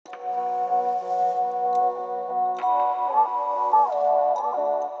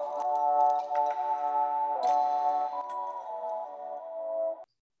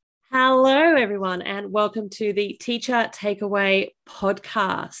everyone, and welcome to the Teacher Takeaway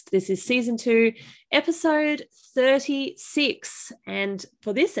podcast. This is season 2, episode 36. And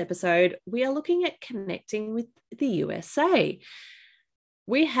for this episode, we are looking at connecting with the USA.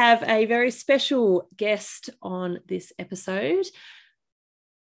 We have a very special guest on this episode.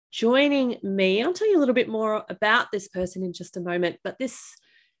 Joining me, I'll tell you a little bit more about this person in just a moment, but this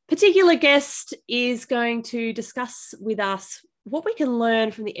particular guest is going to discuss with us what we can learn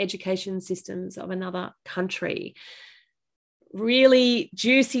from the education systems of another country. Really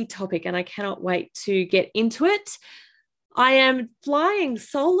juicy topic, and I cannot wait to get into it. I am flying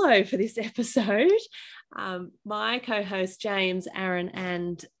solo for this episode. My co-hosts James, Aaron,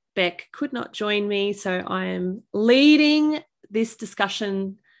 and Beck could not join me, so I am leading this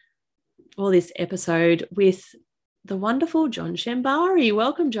discussion for this episode with the wonderful John Shembari.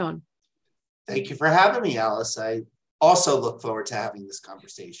 Welcome, John. Thank you for having me, Alice. I also look forward to having this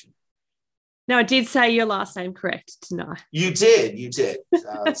conversation. No, I did say your last name correct tonight. You did.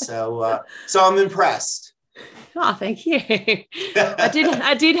 So I'm impressed. Oh, thank you.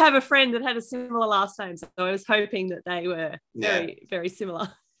 I did have a friend that had a similar last name, so I was hoping that they were very, very similar.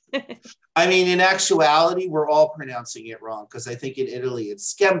 I mean, in actuality, we're all pronouncing it wrong because I think in Italy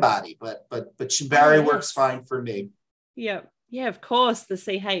it's Schembari, but Shembari works fine for me. Yeah, of course. The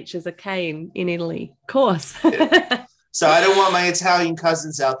CH is a K in Italy, of course. So I don't want my Italian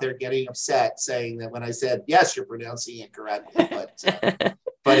cousins out there getting upset saying that when I said, yes, you're pronouncing it correctly.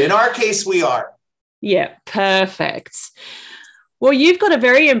 But in our case, we are. Yeah, perfect. Well, you've got a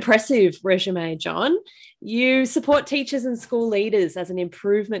very impressive resume, John. You support teachers and school leaders as an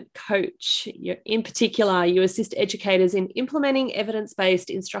improvement coach. In particular, you assist educators in implementing evidence-based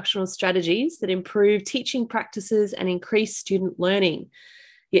instructional strategies that improve teaching practices and increase student learning.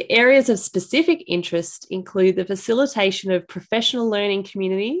 Your areas of specific interest include the facilitation of professional learning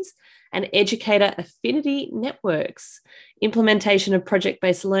communities and educator affinity networks, implementation of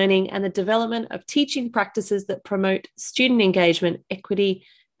project-based learning, and the development of teaching practices that promote student engagement, equity,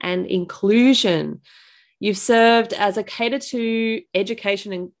 and inclusion. You've served as a cater to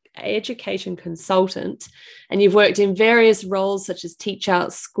education consultant, and you've worked in various roles such as teacher,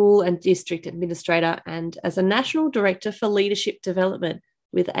 school and district administrator, and as a national director for leadership development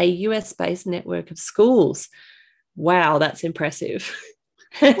with a US-based network of schools. Wow, that's impressive.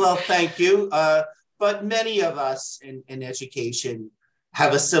 Well, thank you. But many of us in education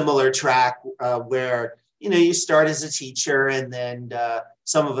have a similar track where, you start as a teacher and then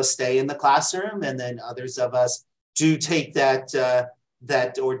some of us stay in the classroom, and then others of us do take that do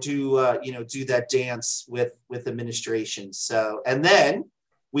that dance with administration. So, and then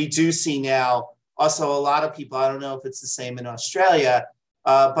we do see now also a lot of people, I don't know if it's the same in Australia,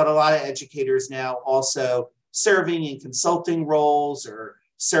 but a lot of educators now also serving in consulting roles or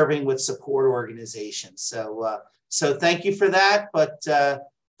serving with support organizations. So thank you for that. But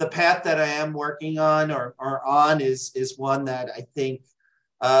the path that I am working on or on is one that I think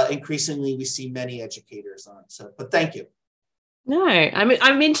increasingly we see many educators on. So, but thank you. No,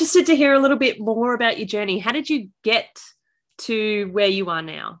 I'm interested to hear a little bit more about your journey. How did you get to where you are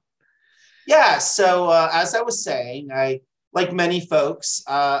now? Yeah, so as I was saying, like many folks,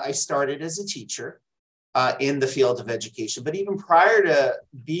 I started as a teacher in the field of education. But even prior to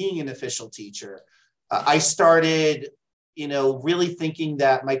being an official teacher, I started, really thinking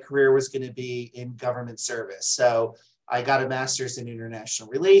that my career was going to be in government service. So I got a master's in international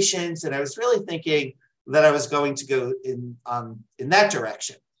relations, and I was really thinking that I was going to go in that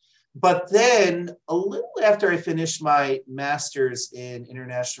direction. But then a little after I finished my master's in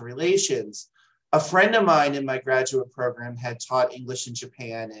international relations, a friend of mine in my graduate program had taught English in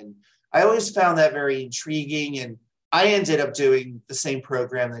Japan, and I always found that very intriguing, and I ended up doing the same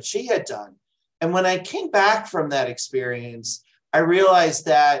program that she had done. And when I came back from that experience, I realized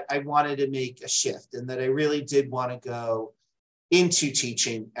that I wanted to make a shift and that I really did want to go into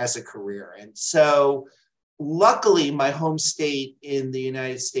teaching as a career. And so luckily, my home state in the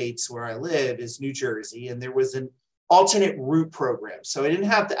United States where I live is New Jersey, and there was an alternate route program. So I didn't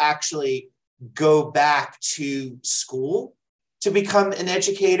have to actually go back to school to become an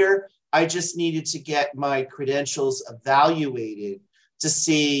educator. I just needed to get my credentials evaluated to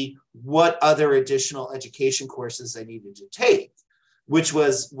see what other additional education courses I needed to take, which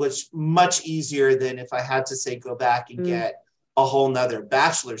was much easier than if I had to say go back and get a whole nother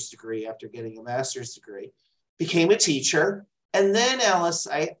bachelor's degree after getting a master's degree. Became a teacher. And then, Alice,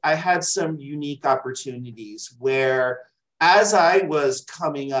 I had some unique opportunities where, as I was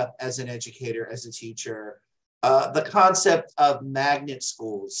coming up as an educator, as a teacher, the concept of magnet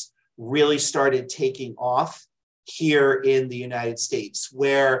schools really started taking off here in the United States,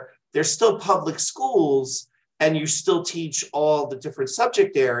 where they're still public schools and you still teach all the different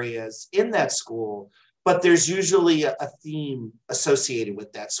subject areas in that school, but there's usually a theme associated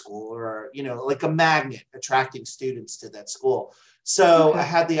with that school, or, like a magnet attracting students to that school. So I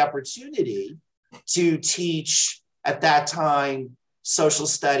had the opportunity to teach at that time social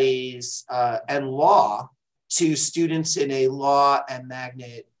studies and law to students in a law and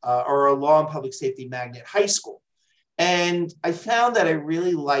magnet or a law and public safety magnet high school. And I found that I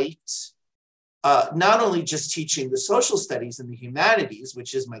really liked not only just teaching the social studies and the humanities,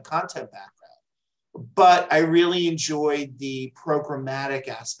 which is my content background, but I really enjoyed the programmatic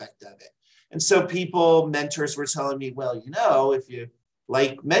aspect of it. And so mentors were telling me, well, if you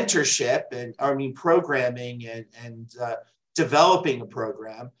like mentorship and programming and developing a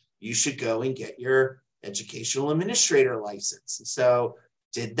program, you should go and get your educational administrator license. And so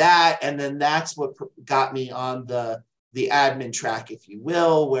did that. And then that's what got me on the admin track, if you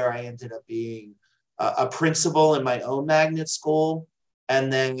will, where I ended up being a principal in my own magnet school.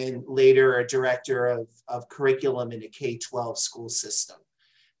 And then later a director of curriculum in a K-12 school system.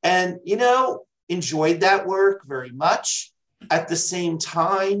 And, enjoyed that work very much. At the same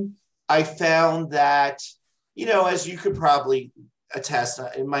time, I found that, as you could probably attest,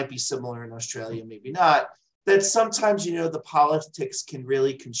 it might be similar in Australia, maybe not, that sometimes, the politics can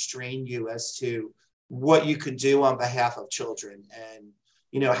really constrain you as to what you can do on behalf of children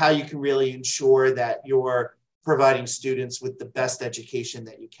and, how you can really ensure that you're providing students with the best education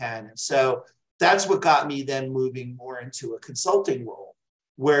that you can. And so that's what got me then moving more into a consulting role,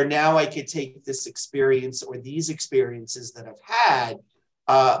 where now I could take this experience or these experiences that I've had,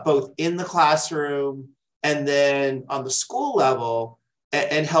 both in the classroom and then on the school level,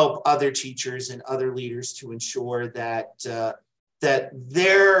 and help other teachers and other leaders to ensure that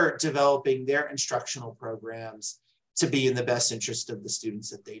they're developing their instructional programs to be in the best interest of the students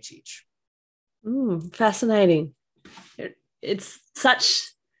that they teach. Fascinating. It's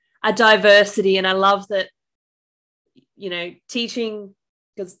such a diversity, and I love that, teaching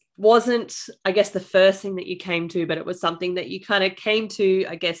wasn't, I guess, the first thing that you came to, but it was something that you kind of came to,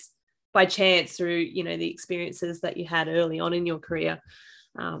 I guess, by chance through, the experiences that you had early on in your career.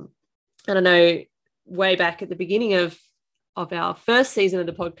 And I know way back at the beginning of our first season of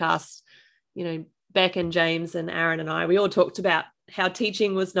the podcast, Beck and James and Aaron and I, we all talked about how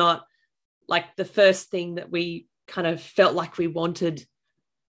teaching was not like the first thing that we kind of felt like we wanted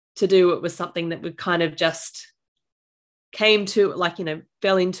to do. It was something that we kind of just came to,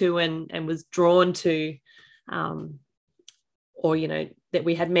 fell into and was drawn to, or, that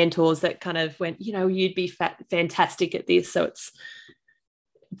we had mentors that kind of went, you'd be fantastic at this. So it's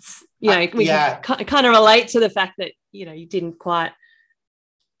we can kind of relate to the fact that, you didn't quite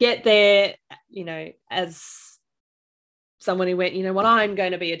get there, as someone who went, what, I'm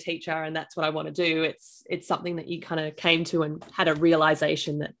going to be a teacher and that's what I want to do. It's something that you kind of came to and had a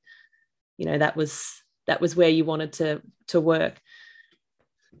realization that, that was where you wanted to work.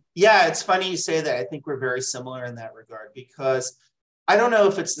 Yeah, it's funny you say that. I think we're very similar in that regard, because I don't know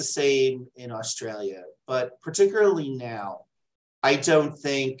if it's the same in Australia, but particularly now, I don't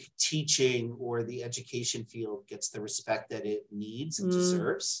think teaching or the education field gets the respect that it needs and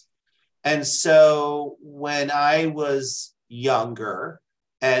deserves. And so when I was younger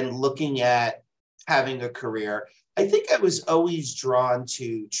and looking at having a career, I think I was always drawn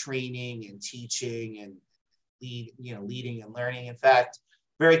to training and teaching and leading and learning. In fact,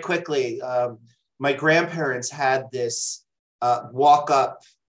 very quickly, my grandparents had this walk-up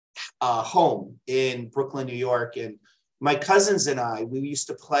home in Brooklyn, New York. And my cousins and I, we used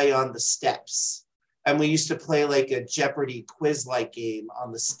to play on the steps. And we used to play like a Jeopardy quiz-like game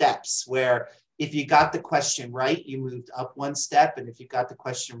on the steps, where if you got the question right, you moved up one step. And if you got the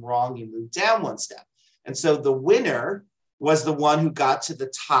question wrong, you moved down one step. And so the winner was the one who got to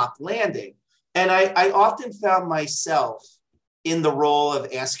the top landing. And I often found myself in the role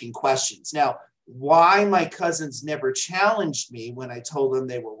of asking questions. Now, why my cousins never challenged me when I told them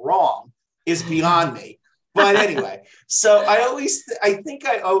they were wrong is beyond me. But anyway, so I think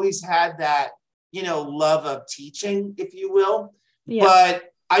I always had that, love of teaching, if you will. Yeah. But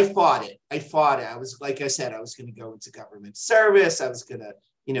I fought it. I was, like I said, I was going to go into government service. I was going to,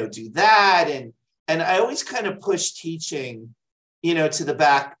 do that. And I always kind of pushed teaching, to the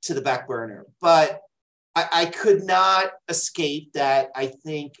back burner. But I could not escape that. I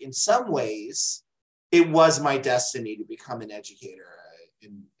think in some ways it was my destiny to become an educator,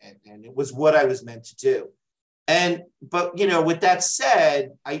 and it was what I was meant to do. But with that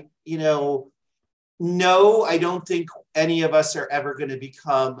said, no, I don't think any of us are ever going to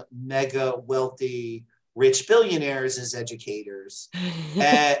become mega wealthy rich billionaires as educators.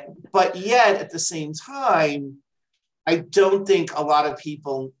 But yet at the same time, I don't think a lot of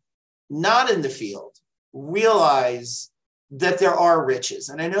people not in the field realize that there are riches.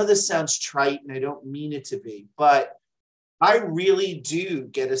 And I know this sounds trite and I don't mean it to be, but I really do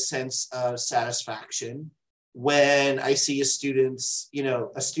get a sense of satisfaction when I see a student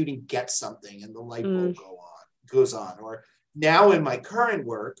get something and the light bulb goes on. Or now in my current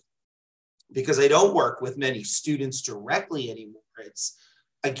work, because I don't work with many students directly anymore, it's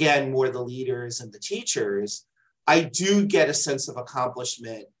again more the leaders and the teachers, I do get a sense of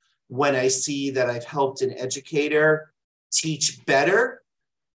accomplishment when I see that I've helped an educator teach better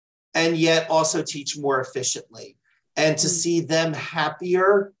and yet also teach more efficiently. And to see them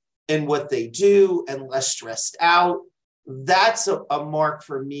happier in what they do and less stressed out, that's a mark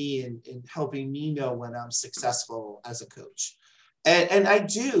for me in helping me know when I'm successful as a coach. And I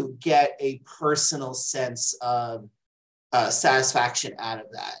do get a personal sense of satisfaction out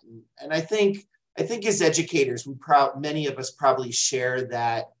of that. And I think as educators, many of us probably share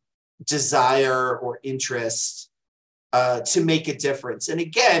that desire or interest to make a difference. And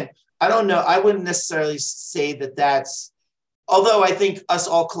again, I don't know, I wouldn't necessarily say that that's, although I think us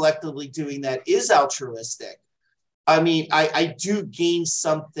all collectively doing that is altruistic. I mean, I do gain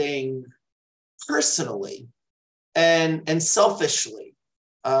something personally and selfishly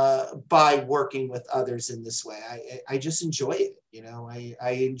by working with others in this way. I just enjoy it. You know,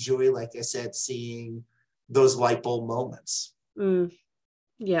 I enjoy, like I said, seeing those light bulb moments.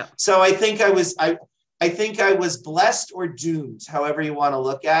 Yeah. So I think I was blessed or doomed, however you want to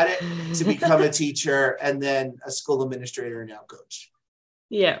look at it, to become a teacher and then a school administrator and now coach.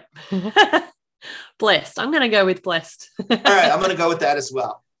 Yeah. Blessed. I'm going to go with blessed. All right. I'm going to go with that as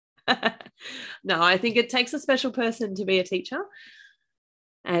well. No, I think it takes a special person to be a teacher.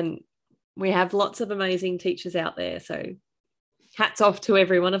 And we have lots of amazing teachers out there. So hats off to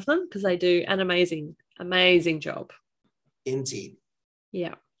every one of them because they do an amazing, amazing job. Indeed.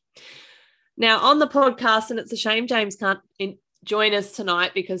 Yeah. Now on the podcast, and it's a shame James can't join us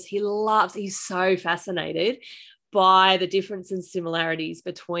tonight because he's so fascinated by the difference and similarities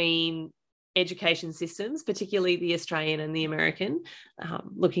between education systems, particularly the Australian and the American,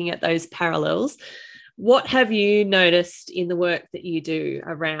 looking at those parallels. What have you noticed in the work that you do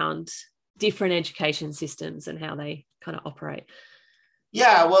around different education systems and how they kind of operate?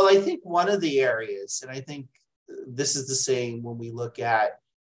 Yeah, well, I think one of the areas, and I think this is the same when we look at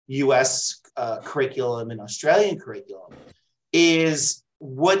US curriculum and Australian curriculum, is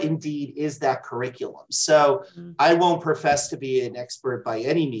what indeed is that curriculum. So I won't profess to be an expert by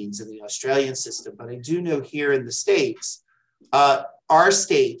any means in the Australian system, but I do know here in the States, our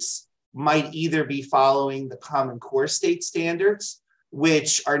states might either be following the Common Core state standards,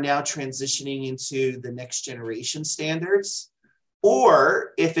 which are now transitioning into the next generation standards,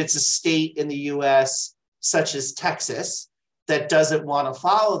 or if it's a state in the US, such as Texas, that doesn't want to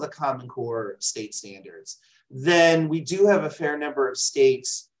follow the Common Core state standards, then we do have a fair number of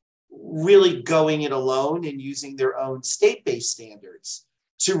states really going it alone and using their own state-based standards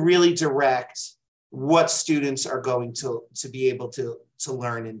to really direct what students are going to be able to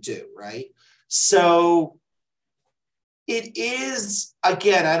learn and do, right? So it is,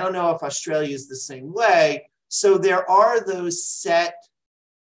 again, I don't know if Australia is the same way. So there are those set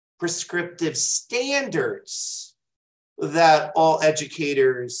prescriptive standards that all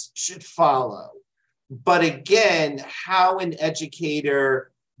educators should follow. But again, how an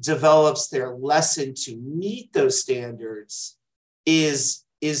educator develops their lesson to meet those standards is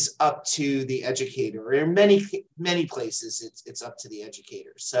up to the educator. Or in many places, it's up to the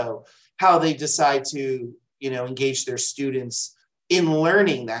educator. So how they decide to, engage their students in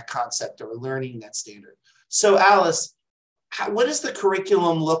learning that concept or learning that standard. So Alice, what does the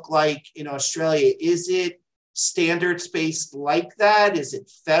curriculum look like in Australia? Is it standards-based like that? Is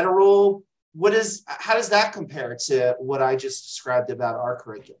it federal? How does that compare to what I just described about our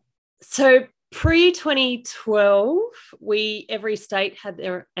curriculum? So pre-2012, every state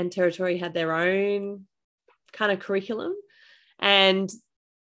and territory had their own kind of curriculum. And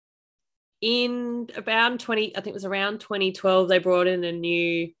in around 2012, they brought in a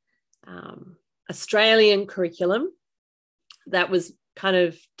new Australian curriculum that was kind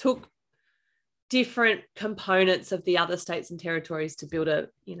of took different components of the other states and territories to build an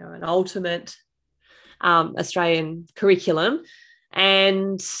ultimate Australian curriculum.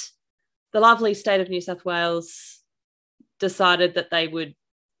 And the lovely state of New South Wales decided that they would,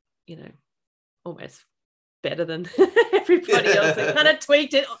 almost better than everybody else. They kind of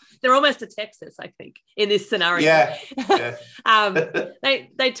tweaked it they're almost to Texas, I think, in this scenario. Yeah.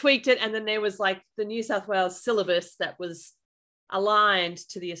 They tweaked it, and then there was like the New South Wales syllabus that was aligned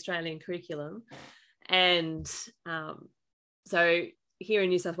to the Australian curriculum. And so here in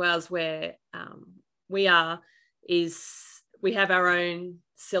New South Wales, where we are, we have our own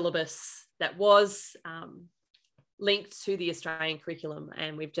syllabus that was linked to the Australian curriculum,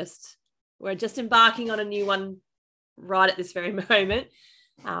 and we're just embarking on a new one right at this very moment,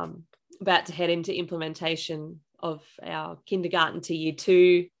 about to head into implementation of our kindergarten to year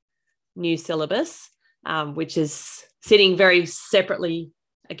 2 new syllabus, which is sitting very separately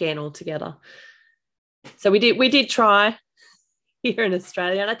again altogether. So we did try here in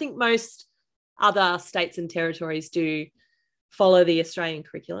Australia, and I think most other states and territories do follow the Australian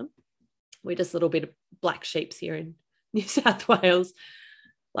curriculum. We're just a little bit of black sheeps here in New South Wales,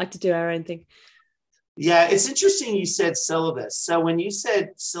 like to do our own thing. Yeah, it's interesting you said syllabus. So when you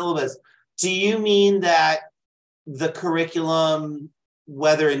said syllabus, do you mean that the curriculum,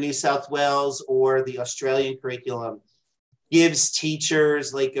 whether in New South Wales or the Australian curriculum, gives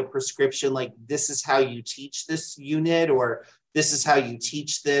teachers like a prescription, like this is how you teach this unit, or this is how you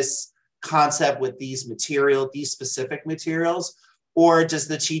teach this concept with these specific materials? Or does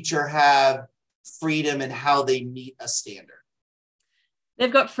the teacher have freedom in how they meet a standard?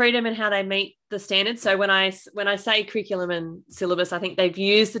 They've got freedom in how they meet the standards. So when I say curriculum and syllabus, I think they've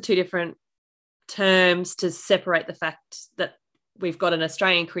used the two different terms to separate the fact that we've got an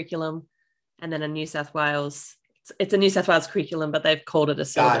Australian curriculum and then a New South Wales. It's a New South Wales curriculum, but they've called it a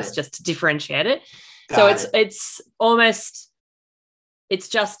syllabus just to differentiate it. It's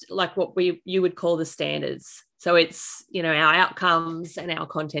just like what you would call the standards. So it's, our outcomes and our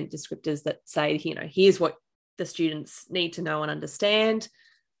content descriptors that say, here's what the students need to know and understand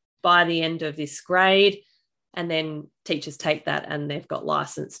by the end of this grade. And then teachers take that and they've got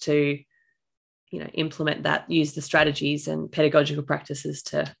license to, implement that, use the strategies and pedagogical practices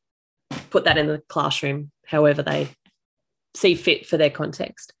to put that in the classroom however they see fit for their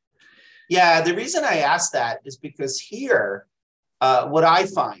context. Yeah, the reason I ask that is because here, what I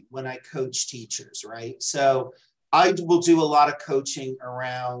find when I coach teachers, right? So I will do a lot of coaching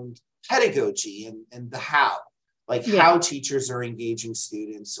around pedagogy and the how, how teachers are engaging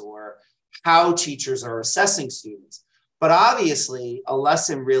students or how teachers are assessing students. But obviously, a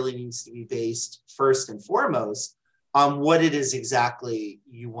lesson really needs to be based first and foremost on what it is exactly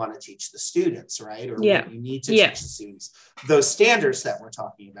you want to teach the students, right? Or what you need to teach the students, those standards that we're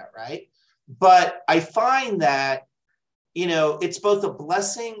talking about, right? But I find that, it's both a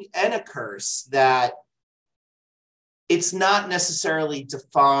blessing and a curse that it's not necessarily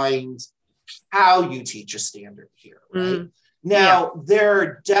defined how you teach a standard here, right? Now, there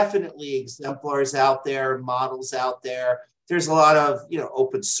are definitely exemplars out there, models out there. There's a lot of,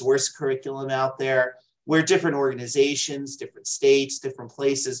 open source curriculum out there where different organizations, different states, different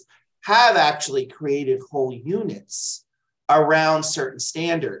places have actually created whole units around certain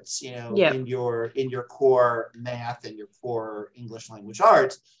standards, in your core math and your core English language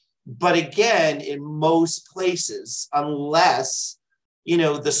arts. But again, in most places, unless,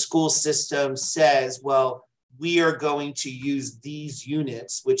 the school system says, well, we are going to use these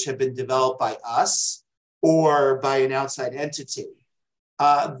units, which have been developed by us or by an outside entity,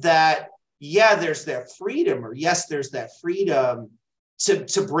 there's that freedom, or yes, there's that freedom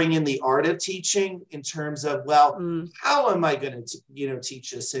to bring in the art of teaching in terms of, how am I going to,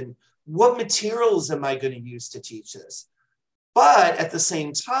 teach this, and what materials am I going to use to teach this? But at the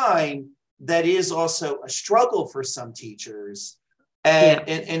same time, that is also a struggle for some teachers, and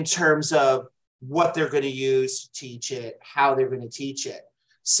in terms of what they're going to use to teach it, how they're going to teach it.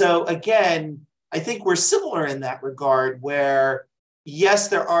 So again, I think we're similar in that regard, where yes,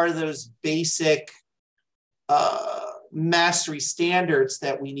 there are those basic mastery standards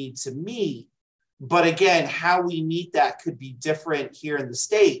that we need to meet. But again, how we meet that could be different here in the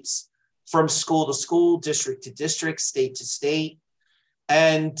States, from school to school, district to district, state to state.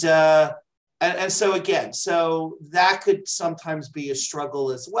 And so again, so that could sometimes be a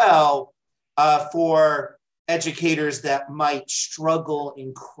struggle as well for educators that might struggle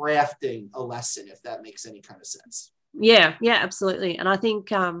in crafting a lesson, if that makes any kind of sense. Yeah, absolutely. And I think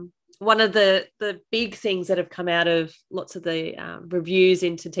one of the big things that have come out of lots of the reviews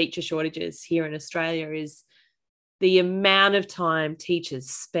into teacher shortages here in Australia is the amount of time teachers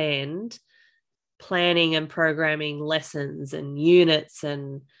spend planning and programming lessons and units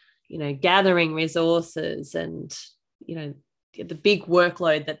and, gathering resources and, the big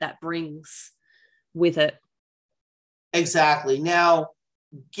workload that brings with it. Exactly. Now,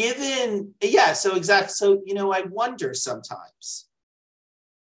 So, I wonder sometimes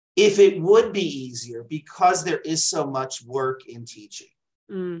if it would be easier, because there is so much work in teaching,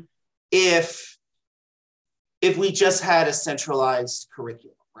 if we just had a centralized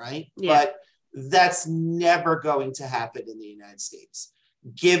curriculum, right? Yeah. But that's never going to happen in the United States,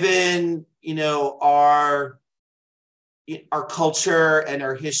 given, our culture and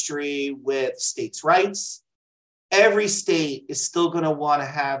our history with states' rights. Every state is still going to want to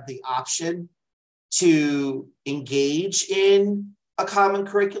have the option to engage in a common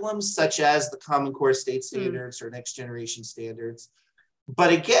curriculum, such as the Common Core State Standards or Next Generation Standards.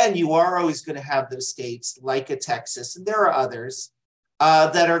 But again, you are always going to have those states like a Texas, and there are others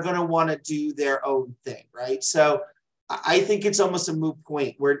that are going to want to do their own thing, right? So I think it's almost a moot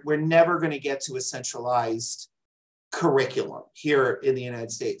point. We're never going to get to a centralized curriculum here in the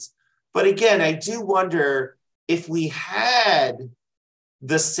United States. But again, I do wonder if we had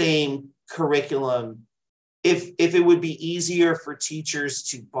the same curriculum, if it would be easier for teachers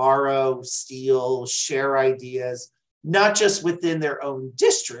to borrow, steal, share ideas, not just within their own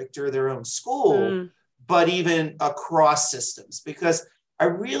district or their own school, but even across systems. Because I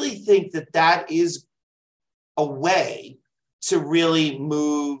really think that is a way to really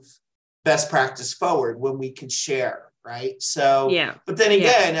move best practice forward when we can share, right? So, but then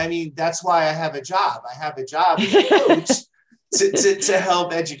again, I mean, that's why I have a job. I have a job as a coach to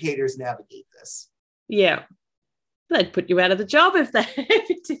help educators navigate this. Yeah. They'd put you out of the job if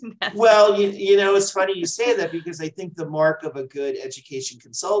it didn't happen. Well, it's funny you say that, because I think the mark of a good education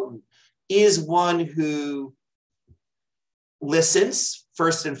consultant is one who listens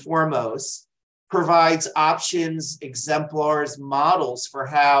first and foremost, provides options, exemplars, models for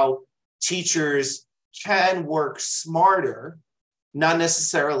how teachers can work smarter, not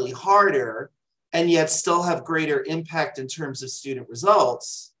necessarily harder, and yet still have greater impact in terms of student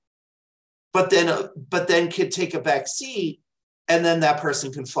results, but then could take a back seat, and then that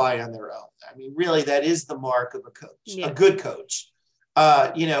person can fly on their own. I mean, really, that is the mark of a coach, a good coach,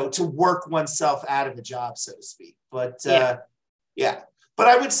 to work oneself out of a job, so to speak. But but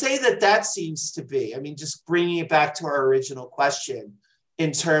I would say that seems to be, I mean, just bringing it back to our original question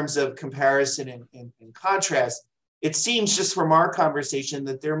in terms of comparison and contrast, it seems just from our conversation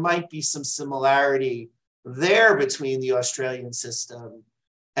that there might be some similarity there between the Australian system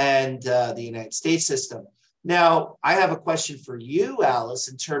and the United States system. Now, I have a question for you, Alice,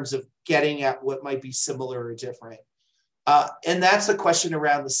 in terms of getting at what might be similar or different. And that's a question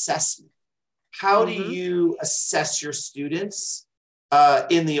around assessment. How do you assess your students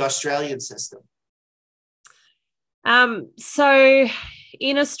in the Australian system? So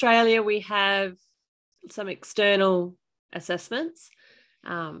in Australia, we have some external assessments.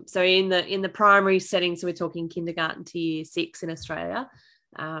 So in the primary setting, so we're talking kindergarten to year 6 in Australia,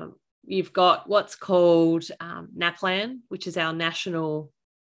 you've got what's called NAPLAN, which is our national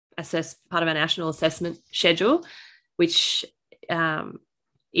part of our national assessment schedule, which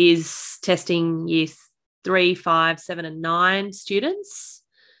is testing year 3, 5, 7, and 9 students,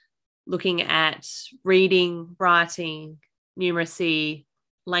 looking at reading, writing, numeracy,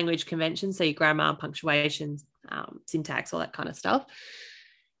 language conventions, so your grammar, punctuation, syntax, all that kind of stuff.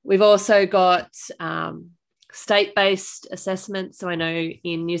 We've also got state-based assessments. So I know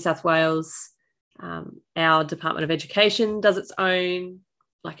in New South Wales, our Department of Education does its own,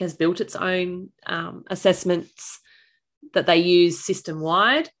 has built its own assessments that they use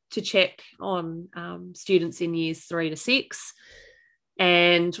system-wide to check on students in years 3 to 6.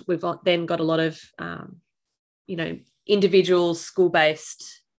 And we've then got a lot of, individual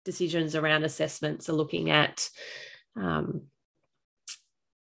school-based decisions around assessments are looking at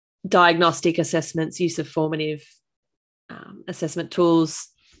diagnostic assessments, use of formative assessment tools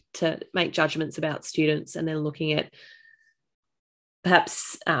to make judgments about students, and then looking at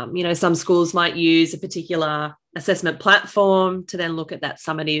perhaps, some schools might use a particular assessment platform to then look at that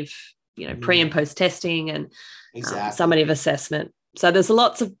summative, pre and post testing and summative assessment. So there's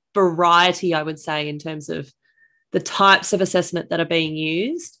lots of variety, I would say, in terms of the types of assessment that are being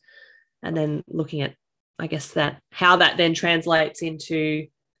used, and then looking at, I guess, how that then translates into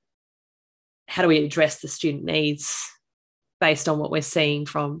how do we address the student needs based on what we're seeing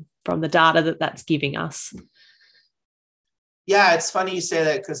from the data that's giving us. Yeah, it's funny you say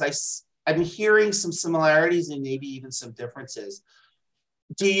that, because I'm hearing some similarities and maybe even some differences.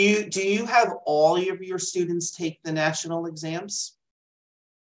 Do you have all of your students take the national exams?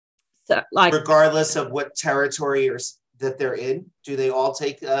 So, regardless of what territory that they're in, do they all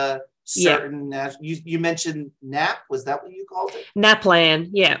take a certain? You mentioned NAP. Was that what you called it?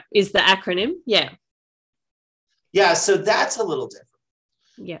 NAPLAN, is the acronym. Yeah. So that's a little different.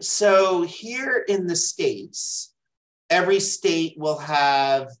 Yeah. So here in the States, every state will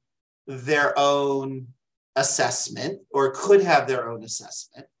have their own assessment or could have their own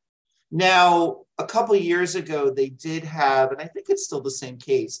assessment. Now, a couple of years ago, they did have, and I think it's still the same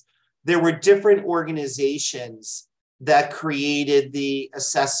case, there were different organizations that created the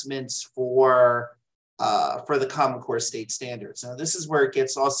assessments for the Common Core state standards. Now, this is where it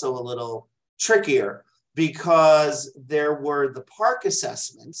gets also a little trickier because there were the PARCC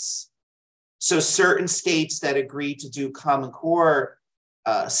assessments. So certain states that agreed to do Common Core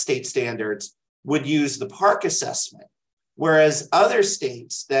state standards would use the PARCC assessment, whereas other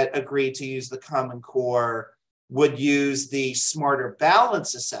states that agreed to use the Common Core would use the Smarter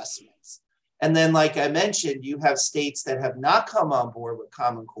Balance assessments. And then, like I mentioned, you have states that have not come on board with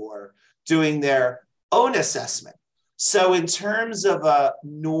Common Core doing their own assessment. So in terms of a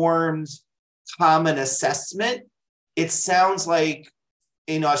normed common assessment, it sounds like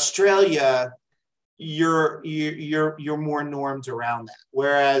in Australia, you're more normed around that.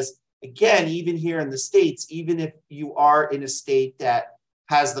 Whereas, again, even here in the States, even if you are in a state that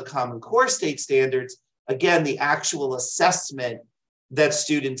has the Common Core state standards, again, the actual assessment that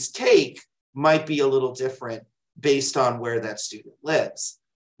students take might be a little different based on where that student lives.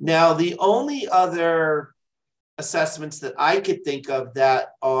 Now, the only other assessments that I could think of that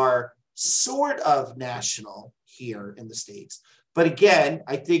are sort of national here in the States, but again,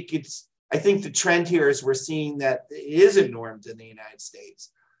 I think the trend here is we're seeing that it isn't normed in the United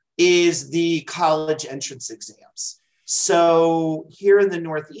States, is the college entrance exams. So here in the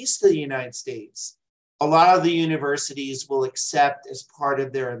Northeast of the United States, a lot of the universities will accept as part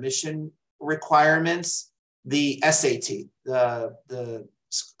of their admission requirements the SAT, the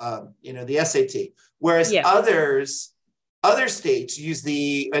SAT, whereas other states use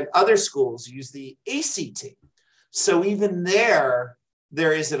and other schools use the ACT. So even there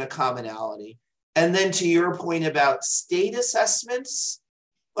isn't a commonality. And then to your point about state assessments,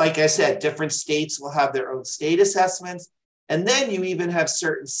 like I said, different states will have their own state assessments. And then you even have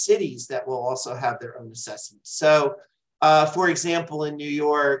certain cities that will also have their own assessments. So for example, in New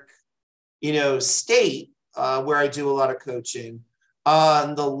York, state, where I do a lot of coaching,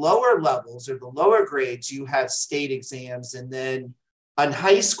 on the lower levels or the lower grades, you have state exams. And then on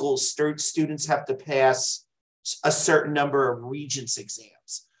high school, students have to pass a certain number of Regents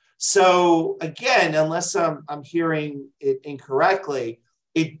exams. So again, unless I'm hearing it incorrectly,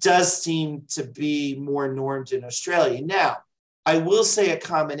 it does seem to be more normed in Australia. Now, I will say a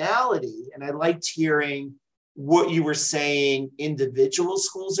commonality, and I liked hearing what you were saying individual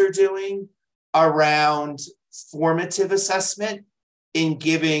schools are doing around formative assessment in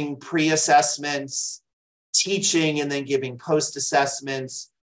giving pre-assessments, teaching, and then giving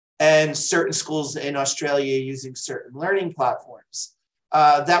post-assessments, and certain schools in Australia using certain learning platforms.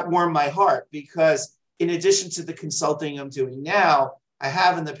 That warmed my heart because in addition to the consulting I'm doing now, I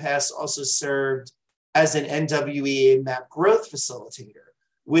have in the past also served as an NWEA MAP growth facilitator,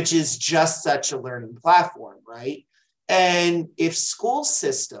 which is just such a learning platform, right? And if school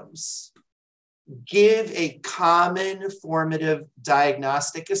systems give a common formative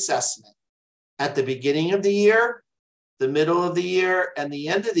diagnostic assessment at the beginning of the year, the middle of the year, and the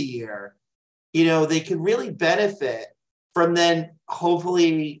end of the year, they can really benefit from then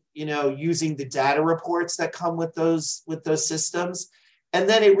hopefully, using the data reports that come with those systems. And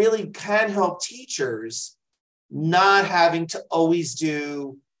then it really can help teachers not having to always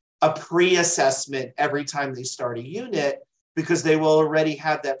do a pre-assessment every time they start a unit, because they will already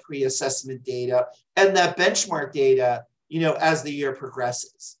have that pre-assessment data and that benchmark data, as the year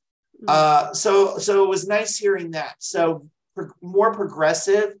progresses. So it was nice hearing that. So more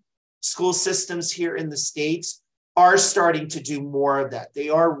progressive school systems here in the States are starting to do more of that. They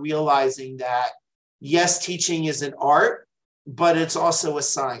are realizing that, yes, teaching is an art, but it's also a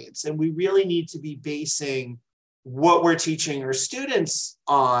science. And we really need to be basing what we're teaching our students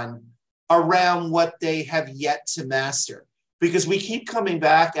on around what they have yet to master. Because we keep coming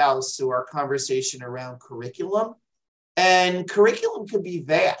back, Alice, to our conversation around curriculum. And curriculum could be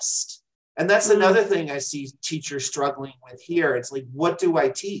vast. And that's another thing I see teachers struggling with here. It's like, what do I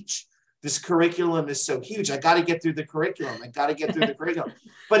teach? This curriculum is so huge. I got to get through the curriculum.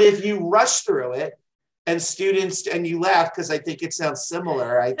 But if you rush through it, and students, and you laugh because I think it sounds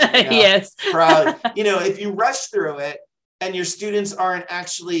similar. Yes. If you rush through it and your students aren't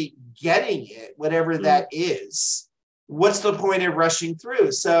actually getting it, whatever that is, what's the point of rushing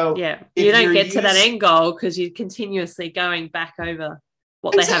through? So you don't get to that end goal because you're continuously going back over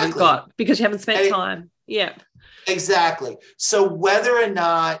what they haven't got because you haven't spent time. Yeah, exactly. So whether or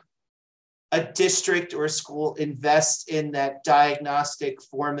not a district or a school invests in that diagnostic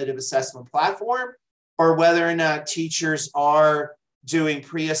formative assessment platform, or whether or not teachers are doing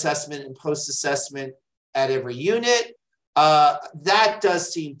pre-assessment and post-assessment at every unit. That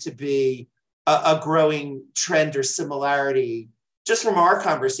does seem to be a growing trend or similarity just from our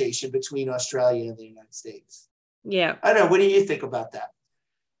conversation between Australia and the United States. Yeah. I don't know. What do you think about that?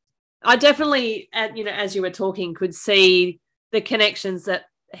 I definitely, as you were talking, could see the connections that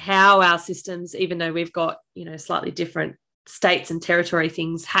how our systems, even though we've got, slightly different states and territory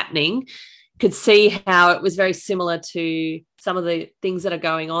things happening, could see how it was very similar to some of the things that are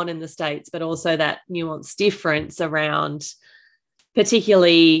going on in the States, but also that nuanced difference around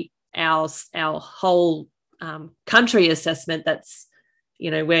particularly our whole country assessment that's,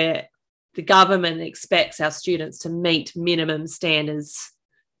 where the government expects our students to meet minimum standards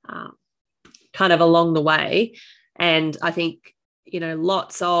kind of along the way. And I think,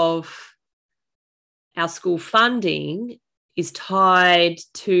 lots of our school funding is tied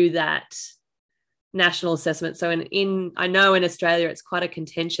to that national assessment. So I know in Australia it's quite a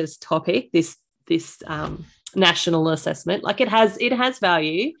contentious topic, this national assessment. Like it has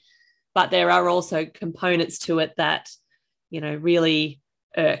value, but there are also components to it that, really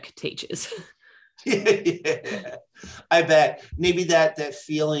irk teachers. Yeah. I bet maybe that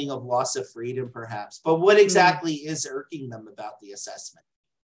feeling of loss of freedom, perhaps. But what exactly is irking them about the assessment?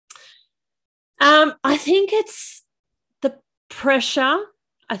 I think it's the pressure.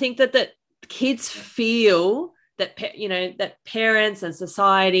 I think that kids feel that that parents and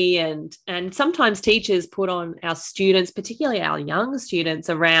society and sometimes teachers put on our students, particularly our young students,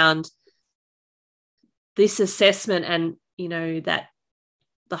 around this assessment, and that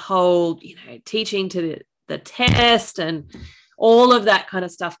the whole teaching to the test and all of that kind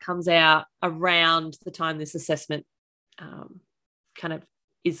of stuff comes out around the time this assessment kind of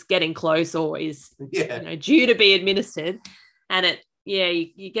is getting close or is due to be administered. And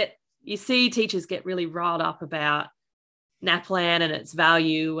you see teachers get really riled up about NAPLAN and its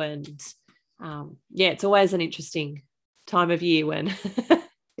value, and it's always an interesting time of year when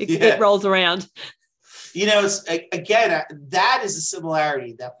it rolls around. Again, that is a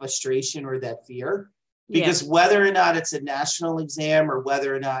similarity, that frustration or that fear, because whether or not it's a national exam or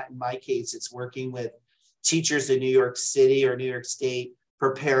whether or not, in my case, it's working with teachers in New York City or New York State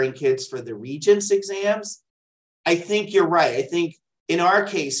preparing kids for the Regents exams, I think you're right. I think in our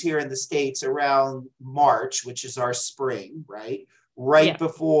case here in the States, around March, which is our spring, right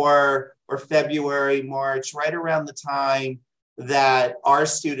before, or February, March, right around the time that our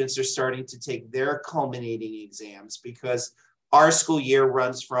students are starting to take their culminating exams, because our school year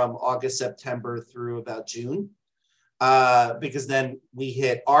runs from August, September through about June, because then we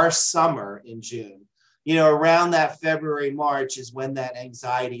hit our summer in June. Around that February, March is when that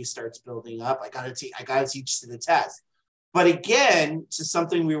anxiety starts building up. I gotta teach to the test. But again, to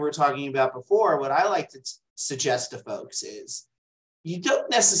something we were talking about before, what I like to suggest to folks is you don't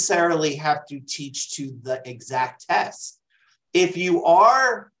necessarily have to teach to the exact test. If you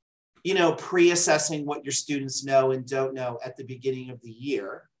are, pre-assessing what your students know and don't know at the beginning of the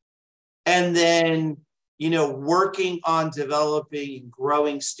year, and then, working on developing and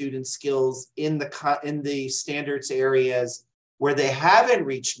growing student skills in the standards areas where they haven't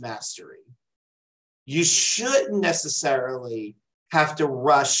reached mastery, you shouldn't necessarily have to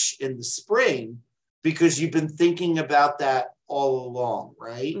rush in the spring because you've been thinking about that all along,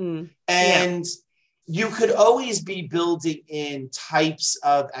 right? And you could always be building in types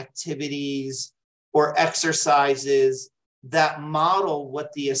of activities or exercises that model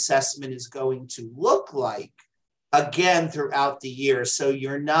what the assessment is going to look like, again, throughout the year. So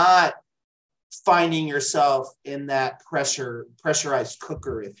you're not finding yourself in that pressurized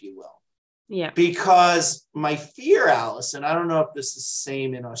cooker, if you will. Yeah. Because my fear, Alice, and I don't know if this is the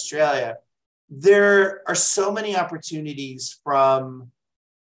same in Australia, there are so many opportunities from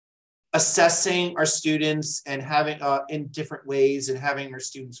assessing our students and having in different ways and having our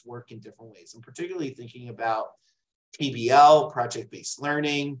students work in different ways. I'm particularly thinking about PBL, project-based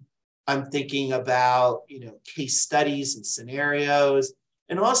learning. I'm thinking about, case studies and scenarios,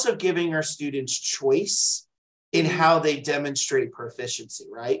 and also giving our students choice in how they demonstrate proficiency,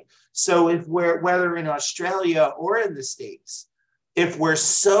 right? So whether in Australia or in the States, if we're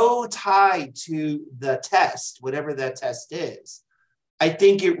so tied to the test, whatever that test is, I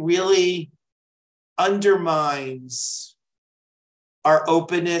think it really undermines our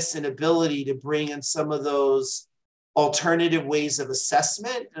openness and ability to bring in some of those alternative ways of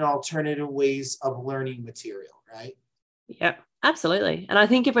assessment and alternative ways of learning material, right? Yeah, absolutely. And I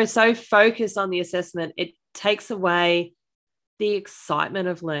think if we're so focused on the assessment, it takes away the excitement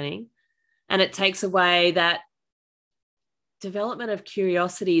of learning, and it takes away that development of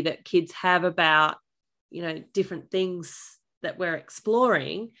curiosity that kids have about, different things that we're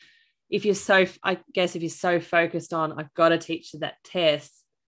exploring, if you're so focused on, I've got to teach that test,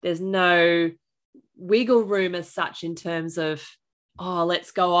 there's no wiggle room as such in terms of, oh,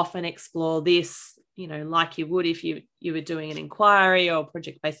 let's go off and explore this, like you would if you were doing an inquiry or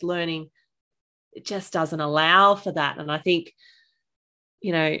project-based learning. It just doesn't allow for that. And I think,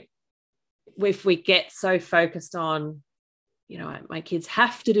 if we get so focused on, my kids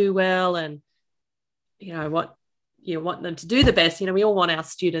have to do well and, what you want them to do the best, we all want our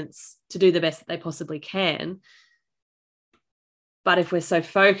students to do the best that they possibly can. But if we're so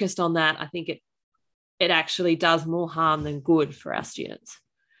focused on that, I think it actually does more harm than good for our students.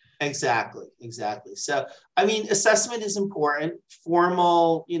 Exactly. So, assessment is important.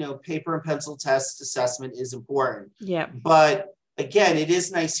 Formal, paper and pencil test assessment is important. Yeah. But again, it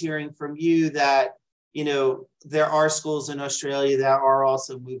is nice hearing from you that, there are schools in Australia that are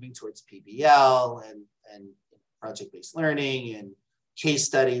also moving towards PBL and project-based learning and case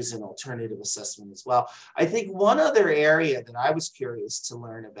studies and alternative assessment as well. I think one other area that I was curious to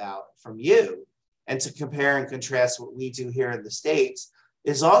learn about from you and to compare and contrast what we do here in the States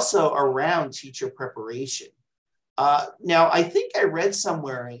is also around teacher preparation. Now, I think I read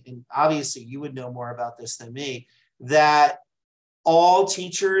somewhere, and obviously you would know more about this than me, that all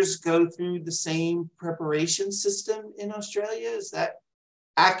teachers go through the same preparation system in Australia. Is that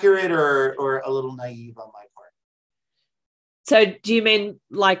accurate or a little naive on my part? So do you mean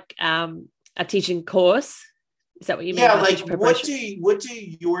like a teaching course? Is that what you mean? Yeah, like what do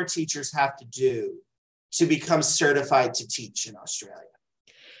your teachers have to do to become certified to teach in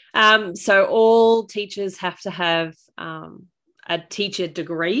Australia? So all teachers have to have a teacher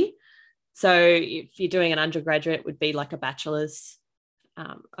degree. So if you're doing an undergraduate, it would be like a bachelor's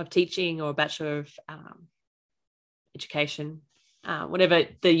of teaching or a bachelor of education, whatever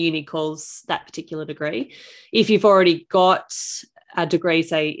the uni calls that particular degree. If you've already got a degree,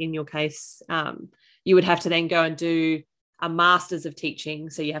 say in your case, you would have to then go and do a master's of teaching.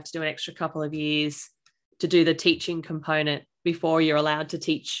 So you have to do an extra couple of years to do the teaching component before you're allowed to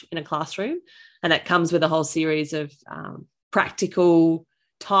teach in a classroom. And that comes with a whole series of practical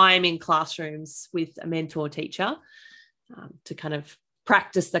time in classrooms with a mentor teacher to kind of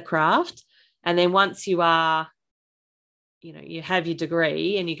practice the craft. And then once you are, you have your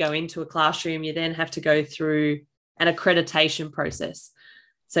degree and you go into a classroom, you then have to go through an accreditation process.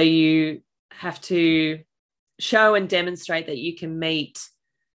 So you have to show and demonstrate that you can meet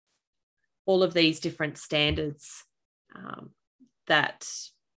all of these different standards that,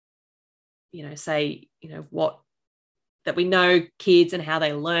 that we know kids and how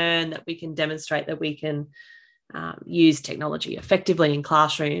they learn, that we can demonstrate that we can use technology effectively in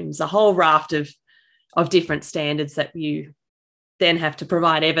classrooms, a whole raft of different standards that you then have to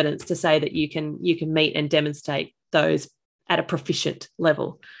provide evidence to say that you can meet and demonstrate those at a proficient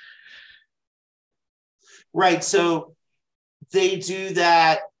level. Right. So they do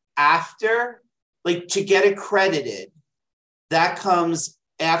that after, like to get accredited, that comes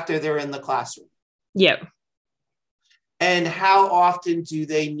after they're in the classroom. Yeah. And how often do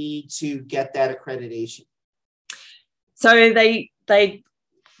they need to get that accreditation? So they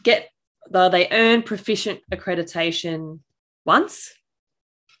earn proficient accreditation once.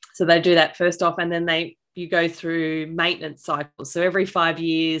 So they do that first off, and then you go through maintenance cycles. So every 5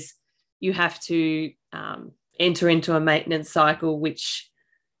 years, you have to enter into a maintenance cycle, which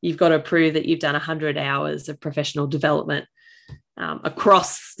you've got to prove that you've done 100 hours of professional development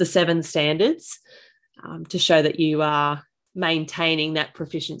across the 7 standards to show that you are maintaining that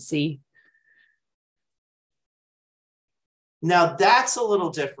proficiency. Now, that's a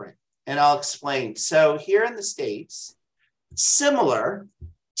little different, and I'll explain. So here in the States, similar,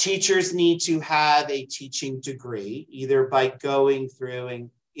 teachers need to have a teaching degree, either by going through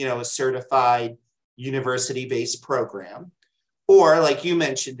a certified university-based program, or like you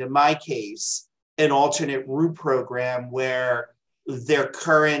mentioned, in my case, an alternate route program where their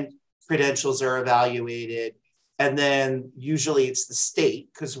current credentials are evaluated. And then usually it's the state,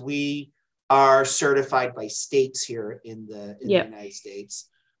 because we are certified by states here in the United States.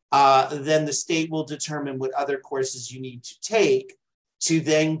 Then the state will determine what other courses you need to take to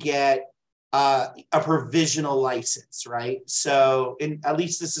then get a provisional license, right? So at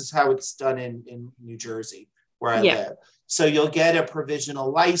least this is how it's done in New Jersey, where I live. So you'll get a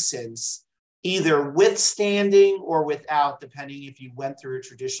provisional license either with standing or without, depending if you went through a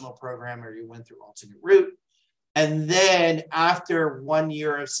traditional program or you went through alternate route. And then after 1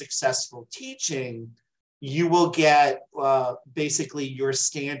 year of successful teaching, you will get basically your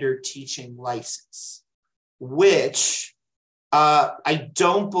standard teaching license, which I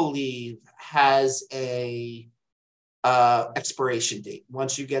don't believe has a expiration date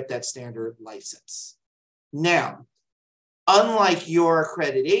once you get that standard license. Now, unlike your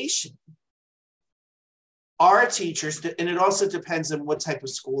accreditation, our teachers, and it also depends on what type of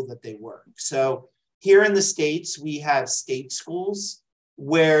school that they work. So here in the States, we have state schools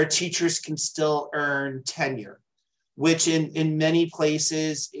where teachers can still earn tenure, which in many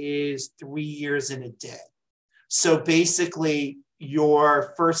places is 3 years and a day. So basically,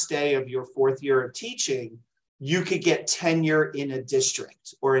 your first day of your fourth year of teaching, you could get tenure in a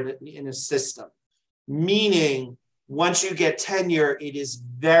district or in a system, meaning once you get tenure, it is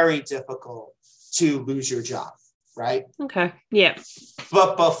very difficult to lose your job, right? Okay. Yeah.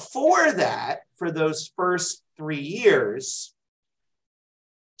 But before that, for those first 3 years,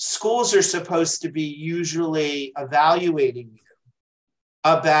 schools are supposed to be usually evaluating you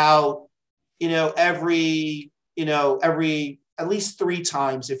about, every at least 3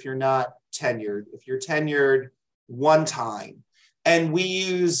 times if you're not tenured. If you're tenured, 1 time. And we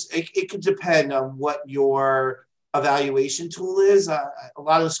use, it could depend on what your evaluation tool is. A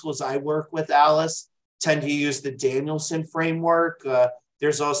lot of the schools I work with, Alice, tend to use the Danielson framework.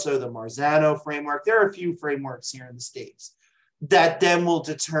 There's also the Marzano framework. There are a few frameworks here in the States that then will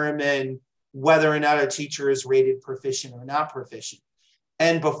determine whether or not a teacher is rated proficient or not proficient.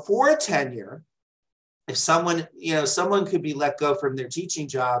 And before tenure, if someone could be let go from their teaching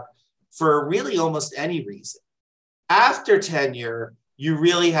job for really almost any reason. After tenure, you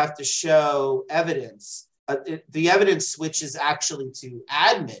really have to show evidence. The evidence switches actually to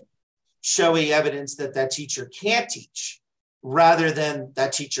admin, showing evidence that that teacher can't teach rather than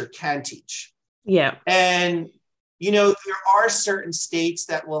that teacher can teach. Yeah. And, there are certain states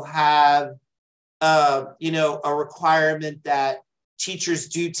that will have, a requirement that teachers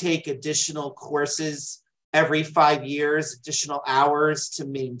do take additional courses every 5 years, additional hours to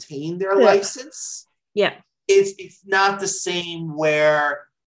maintain their license. Yeah. It's not the same where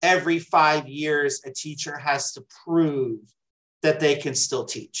every 5 years a teacher has to prove that they can still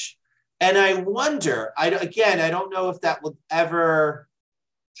teach. And I wonder, I don't know if that will ever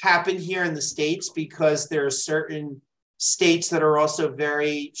happen here in the States, because there are certain states that are also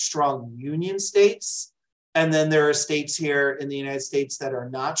very strong union states. And then there are states here in the United States that are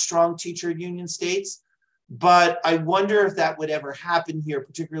not strong teacher union states. But I wonder if that would ever happen here,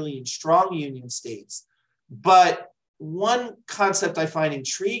 particularly in strong union states. But one concept I find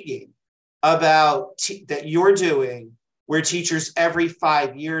intriguing about that you're doing, where teachers every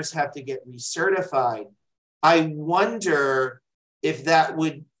 5 years have to get recertified, I wonder if that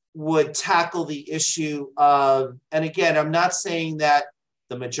would tackle the issue of, and again, I'm not saying that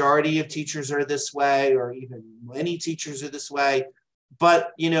the majority of teachers are this way, or even many teachers are this way,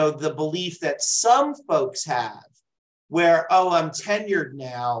 but the belief that some folks have where, I'm tenured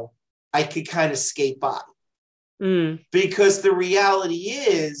now, I could kind of skate by. Because the reality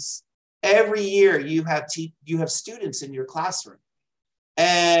is, every year you have students in your classroom,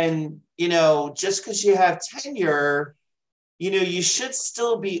 and just because you have tenure, you should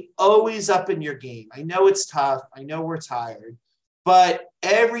still be always up in your game. I know it's tough. I know we're tired, but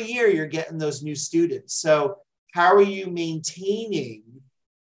every year you're getting those new students. So how are you maintaining,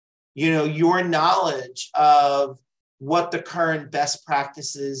 your knowledge of what the current best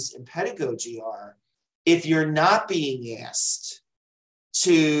practices in pedagogy are if you're not being asked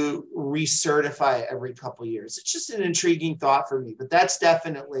to recertify every couple of years? It's just an intriguing thought for me, but that's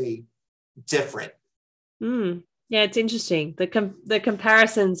definitely different. Yeah, it's interesting. The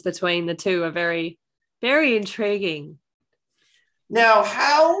comparisons between the two are very, very intriguing. Now,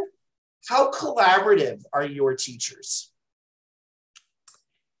 how collaborative are your teachers?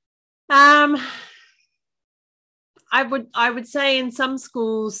 I would say in some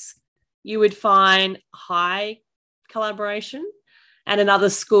schools you would find high collaboration, and in other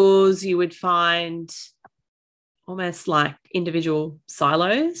schools you would find almost like individual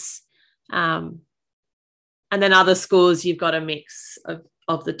silos. And then other schools, you've got a mix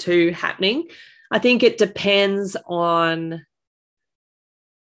of the two happening. I think it depends on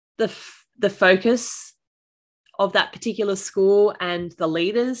the focus of that particular school and the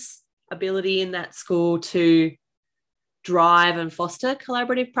leader's ability in that school to drive and foster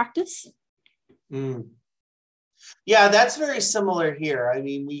collaborative practice. Yeah, that's very similar here. I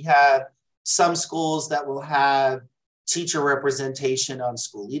mean, we have some schools that will have teacher representation on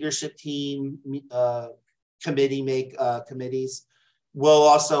school leadership team, committees. We'll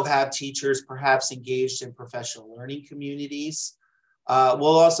also have teachers perhaps engaged in professional learning communities.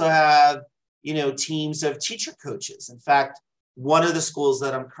 We'll also have, teams of teacher coaches. In fact, one of the schools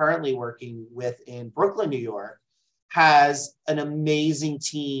that I'm currently working with in Brooklyn, New York, has an amazing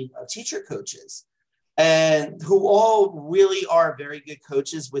team of teacher coaches. and who all really are very good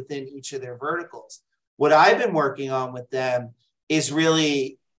coaches within each of their verticals. What I've been working on with them is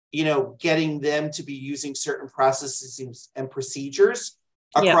really, getting them to be using certain processes and procedures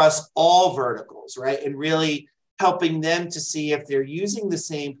across all verticals, right? And really helping them to see if they're using the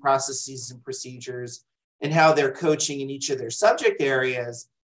same processes and procedures and how they're coaching in each of their subject areas,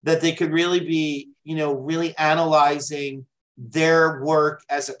 that they could really be, really analyzing their work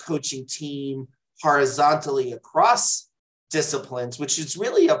as a coaching team horizontally across disciplines, which is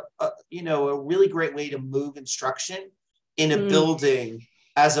really a really great way to move instruction in a building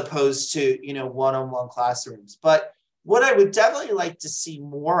as opposed to, one-on-one classrooms. But what I would definitely like to see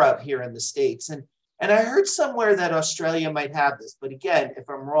more of here in the States, and I heard somewhere that Australia might have this, but again, if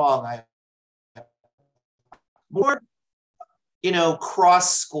I'm wrong, more,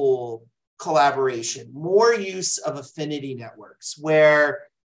 cross-school collaboration, more use of affinity networks where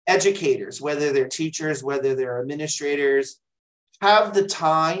educators, whether they're teachers, whether they're administrators, have the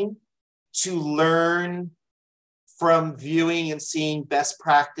time to learn from viewing and seeing best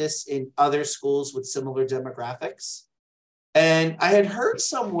practice in other schools with similar demographics. And I had heard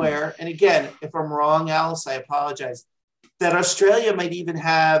somewhere, and again, if I'm wrong, Alice, I apologize, that Australia might even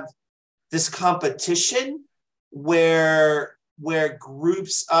have this competition where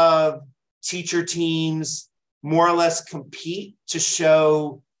groups of teacher teams more or less compete to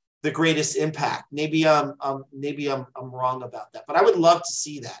show the greatest impact. Maybe I'm wrong about that, but I would love to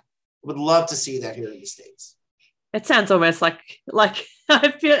see that. I would love to see that here in the States. It sounds almost like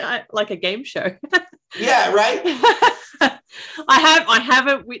I feel like a game show. Yeah, right. I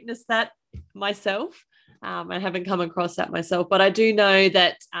haven't witnessed that myself. I haven't come across that myself, but I do know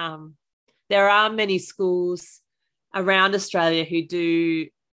that there are many schools around Australia who do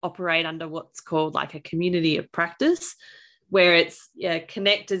operate under what's called like a community of practice, where it's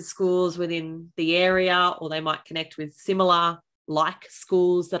connected schools within the area, or they might connect with similar like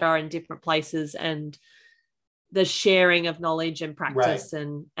schools that are in different places, and the sharing of knowledge and practice, right,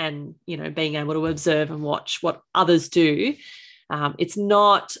 and being able to observe and watch what others do. It's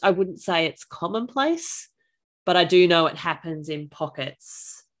not, I wouldn't say it's commonplace, but I do know it happens in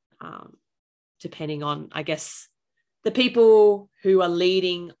pockets, depending on, I guess, the people who are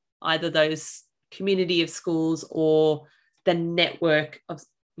leading either those community of schools or the network of,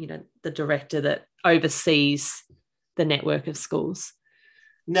 the director that oversees the network of schools.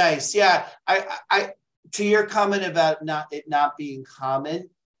 Nice. Yeah. I to your comment about it not being common,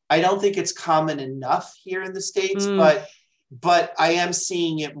 I don't think it's common enough here in the States, but I am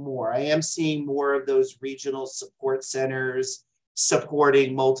seeing it more. I am seeing more of those regional support centers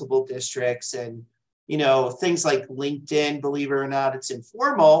supporting multiple districts, and, things like LinkedIn, believe it or not, it's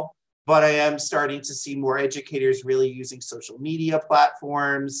informal, but I am starting to see more educators really using social media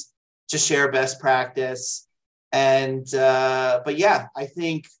platforms to share best practice. And, but yeah, I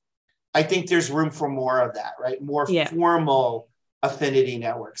think there's room for more of that, right? More formal affinity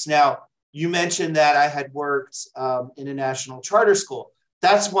networks. Now, you mentioned that I had worked in a national charter school.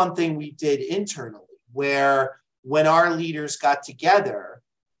 That's one thing we did internally, where when our leaders got together,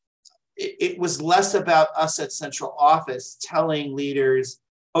 it was less about us at central office telling leaders,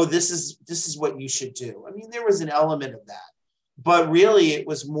 oh, this is what you should do. I mean, there was an element of that, but really it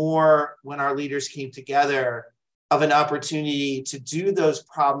was more when our leaders came together of an opportunity to do those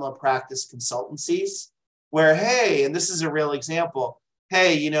problem of practice consultancies where, hey, and this is a real example,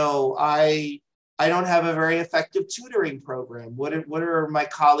 hey, I don't have a very effective tutoring program. What are my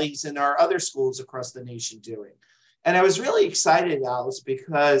colleagues in our other schools across the nation doing? And I was really excited, Alice,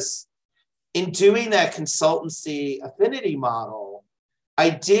 because in doing that consultancy affinity model, I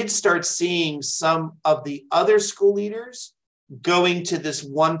did start seeing some of the other school leaders going to this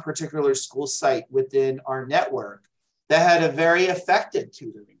one particular school site within our network that had a very effective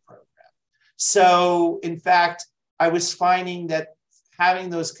tutoring program. So in fact, I was finding that having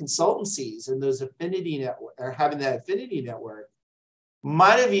those consultancies and those affinity network, or having that affinity network,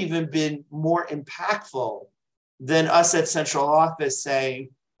 might have even been more impactful than us at central office saying,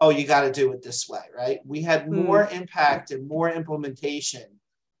 oh, you got to do it this way, right? We had more impact and more implementation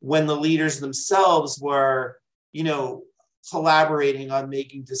when the leaders themselves were, collaborating on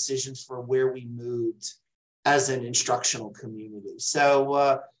making decisions for where we moved as an instructional community.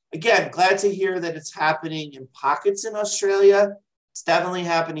 So again, glad to hear that it's happening in pockets in Australia. It's definitely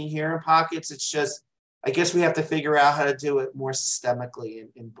happening here in pockets. It's just, I guess we have to figure out how to do it more systemically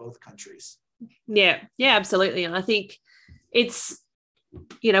in both countries. Yeah, absolutely. And I think it's,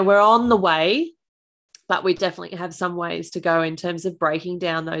 we're on the way, but we definitely have some ways to go in terms of breaking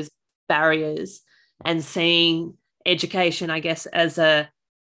down those barriers and seeing education, I guess, as a,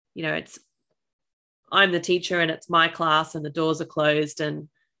 it's I'm the teacher and it's my class and the doors are closed, and,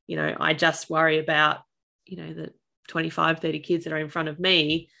 I just worry about, the 25, 30 kids that are in front of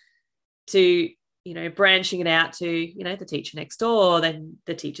me, to, branching it out to, the teacher next door, then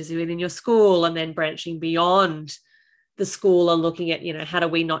the teachers within your school, and then branching beyond the school and looking at, how do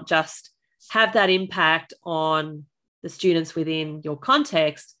we not just have that impact on the students within your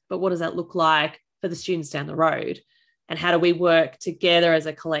context, but what does that look like for the students down the road? And how do we work together as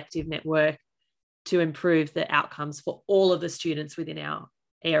a collective network to improve the outcomes for all of the students within our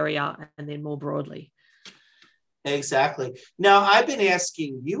area and then more broadly? Exactly. Now, I've been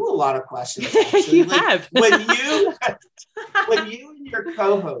asking you a lot of questions. Actually. You have. when you and your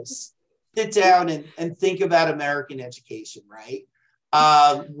co-hosts sit down and think about American education, right?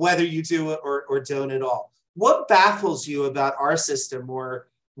 Whether you do it or don't at all, what baffles you about our system, or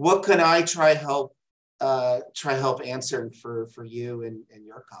what can I try help answer for you and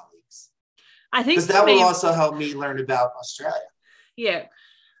your colleagues? I think because that will also help me learn about Australia. Yeah,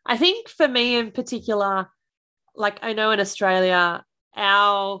 I think for me in particular, like I know in Australia,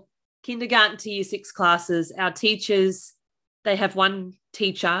 our kindergarten to year 6 classes, our teachers, they have one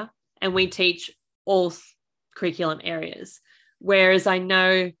teacher and we teach all curriculum areas. Whereas I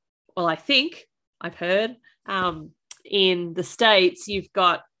know, well, I think I've heard in the States, you've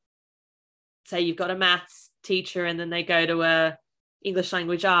got a maths teacher and then they go to a English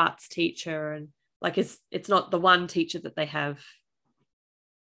language arts teacher, and like it's not the one teacher that they have.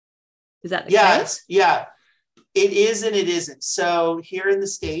 Is that the case? Yeah, it is and it isn't. So here in the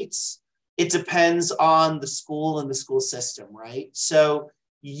States, it depends on the school and the school system, right? So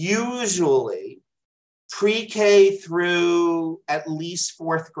usually pre-K through at least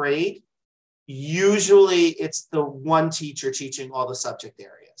 4th grade, usually it's the one teacher teaching all the subject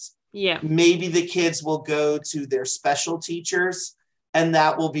areas. Yeah. Maybe the kids will go to their special teachers, and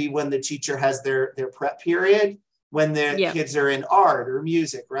that will be when the teacher has their prep period, when their kids are in art or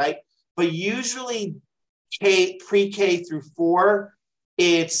music, right? But usually pre-K through 4,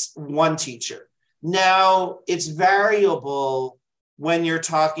 it's one teacher. Now, it's variable when you're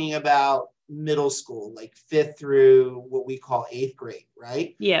talking about middle school, like 5th through what we call 8th grade,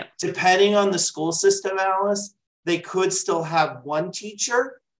 right? Yeah. Depending on the school system, Alice, they could still have one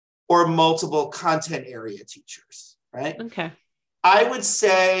teacher or multiple content area teachers, right? Okay. I would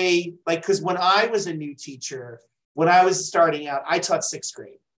say, like, because when I was a new teacher, when I was starting out, I taught 6th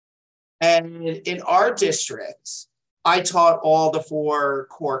grade. And in our district, I taught all the 4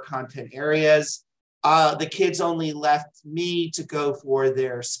 core content areas. The kids only left me to go for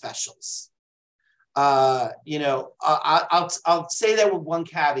their specials. I'll say that with one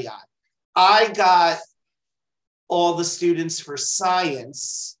caveat. I got all the students for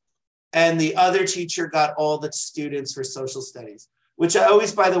science, and the other teacher got all the students for social studies, which I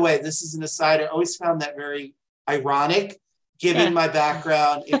always, by the way, this is an aside, I always found that very ironic, given my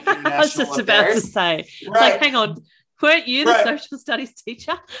background in international affairs. I was just about to say, it's like, hang on, weren't you the social studies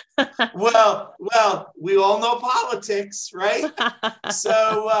teacher? well, we all know politics, right?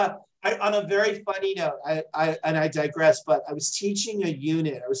 So on a very funny note, I digress, but I was teaching a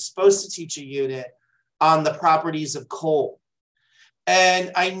unit. I was supposed to teach a unit on the properties of coal.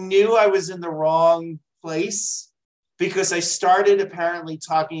 And I knew I was in the wrong place because I started apparently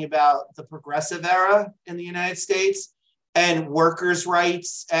talking about the progressive era in the United States and workers'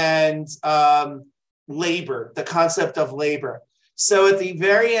 rights and labor, the concept of labor. So at the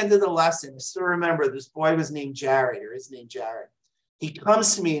very end of the lesson, I still remember this boy was named Jared, or his name Jared. He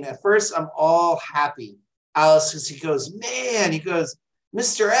comes to me, and at first I'm all happy, Alice, because he goes,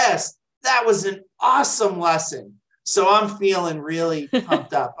 Mr. S, that was an awesome lesson. So I'm feeling really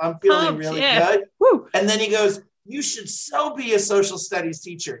pumped up. I'm feeling really good. Woo. And then he goes, you should so be a social studies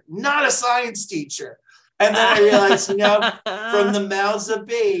teacher, not a science teacher. And then I realized, from the mouths of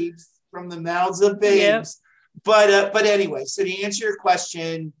babes. Yep. But anyway, so to answer your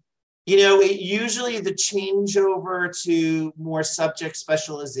question, it usually the changeover to more subject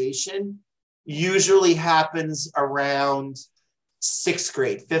specialization usually happens around 6th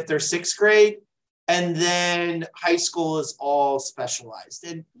grade, 5th or 6th grade. And then high school is all specialized.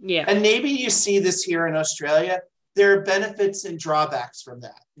 And maybe you see this here in Australia, there are benefits and drawbacks from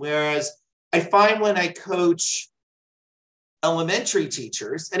that. Whereas I find when I coach elementary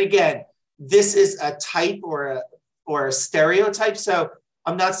teachers, and again, this is a type or a stereotype. So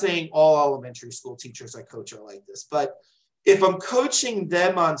I'm not saying all elementary school teachers I coach are like this, but if I'm coaching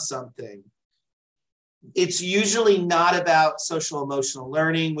them on something, it's usually not about social emotional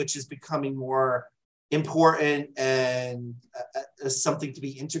learning, which is becoming more important and something to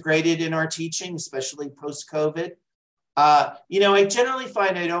be integrated in our teaching, especially post-COVID. I generally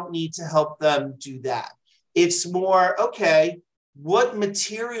find I don't need to help them do that. It's more, okay, what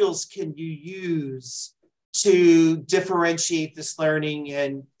materials can you use to differentiate this learning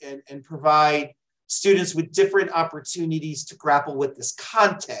and provide students with different opportunities to grapple with this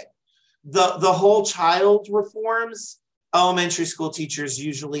content? The whole child reforms, elementary school teachers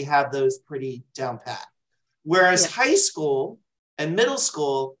usually have those pretty down pat. Whereas high school and middle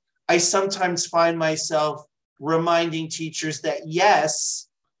school, I sometimes find myself reminding teachers that yes,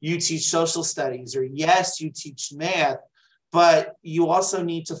 you teach social studies, or yes, you teach math, but you also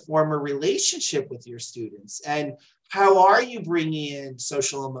need to form a relationship with your students. And how are you bringing in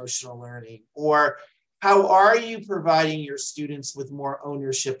social emotional learning? Or how are you providing your students with more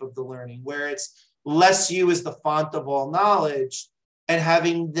ownership of the learning, where it's less you as the font of all knowledge and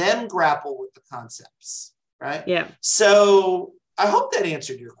having them grapple with the concepts, right? Yeah. So I hope that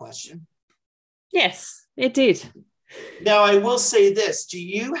answered your question. Yes, it did. Now, I will say this. Do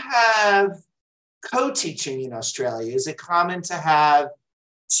you have co-teaching in Australia? Is it common to have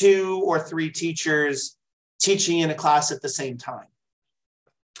 2 or 3 teachers teaching in a class at the same time?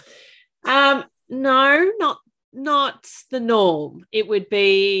 No, not the norm. It would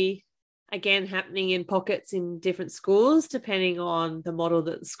be, again, happening in pockets in different schools, depending on the model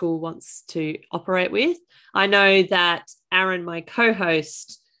that the school wants to operate with. I know that Aaron, my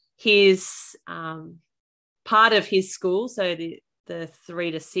co-host, his part of his school, so the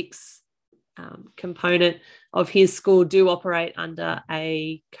 3 to 6 component of his school do operate under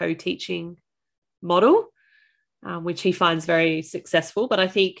a co-teaching model, which he finds very successful. But I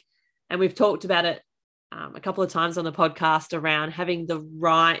think, and we've talked about it a couple of times on the podcast, around having the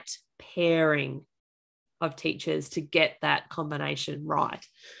right pairing of teachers to get that combination right.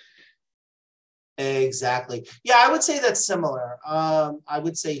 Exactly. Yeah, I would say that's similar. I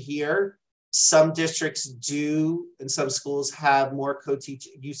would say here, some districts do, and some schools have more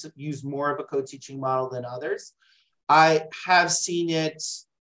co-teaching, use more of a co-teaching model than others. I have seen it.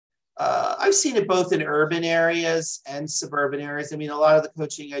 I've seen it both in urban areas and suburban areas. I mean, a lot of the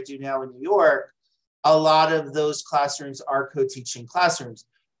coaching I do now in New York, a lot of those classrooms are co-teaching classrooms.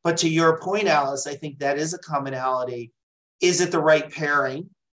 But to your point, Alice, I think that is a commonality. Is it the right pairing?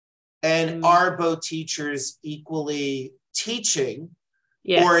 And are both teachers equally teaching?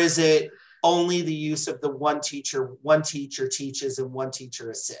 Yes. Or is it only the use of the one teacher teaches and one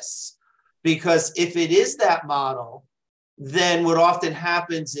teacher assists? Because if it is that model, then what often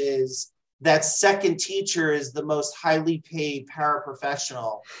happens is that second teacher is the most highly paid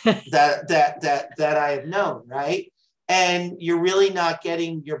paraprofessional that I have known, right? And you're really not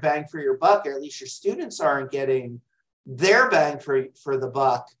getting your bang for your buck, or at least your students aren't getting their bang for the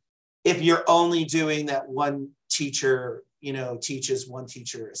buck if you're only doing that one teacher, teaches, one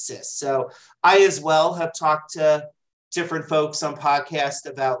teacher assists. So I as well have talked to different folks on podcasts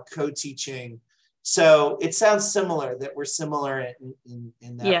about co-teaching. So it sounds similar, that we're similar in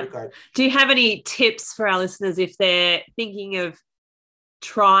that regard. Do you have any tips for our listeners if they're thinking of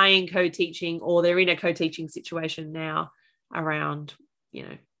trying co-teaching, or they're in a co-teaching situation now, around,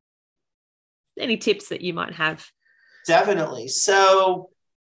 any tips that you might have? Definitely. So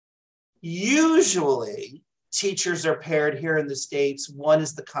usually teachers are paired here in the States. One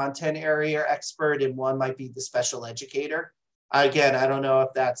is the content area expert and one might be the special educator. Again, I don't know if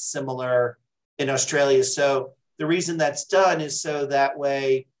that's similar in Australia. So the reason that's done is so that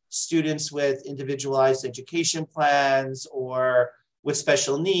way students with individualized education plans or with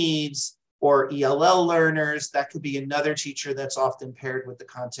special needs or ELL learners, that could be another teacher that's often paired with the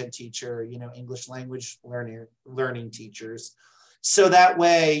content teacher, English language learning teachers. So that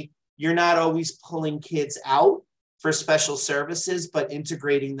way you're not always pulling kids out for special services, but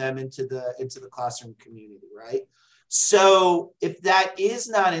integrating them into the classroom community, right? So if that is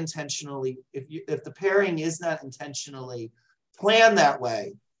not intentionally, if the pairing is not intentionally planned that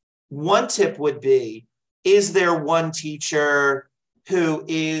way, one tip would be, is there one teacher who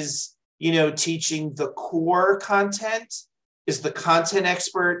is, teaching the core content, is the content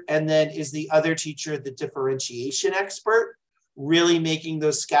expert, and then is the other teacher the differentiation expert, really making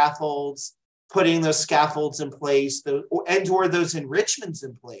those scaffolds, putting those scaffolds in place, or those enrichments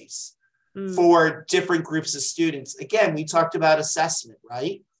in place for different groups of students. Again, we talked about assessment,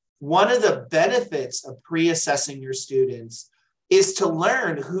 right? One of the benefits of pre-assessing your students is to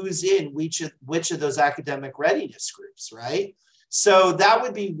learn who's in which of those academic readiness groups, right? So that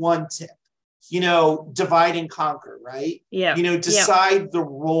would be one tip, divide and conquer, right? Yeah. Decide the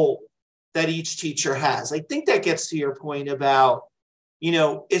role that each teacher has. I think that gets to your point about,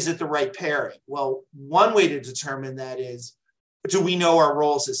 is it the right pairing? Well, one way to determine that is, do we know our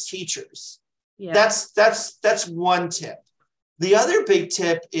roles as teachers? Yeah. That's one tip. The other big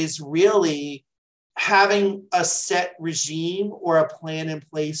tip is really having a set regime or a plan in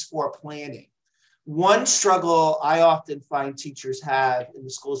place for planning. One struggle I often find teachers have in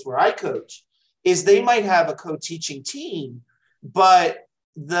the schools where I coach is they might have a co-teaching team, but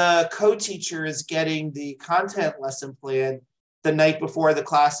the co-teacher is getting the content lesson plan the night before the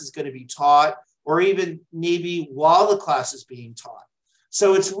class is going to be taught, or even maybe while the class is being taught.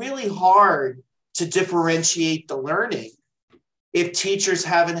 So it's really hard to differentiate the learning if teachers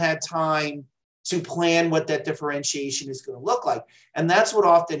haven't had time to plan what that differentiation is going to look like. And that's what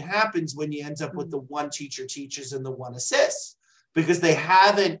often happens when you end up with the one teacher teaches and the one assists, because they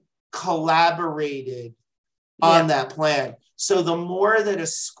haven't collaborated on that plan. So the more that a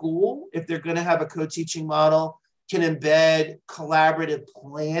school, if they're going to have a co-teaching model, can embed collaborative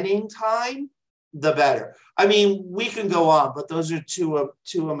planning time, the better. I mean, we can go on, but those are two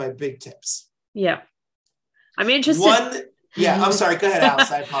of my big tips. Yeah. I'm interested. I'm sorry. Go ahead,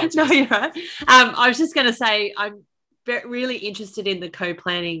 Alice. I apologize. No, you're right. I was just going to say, I'm really interested in the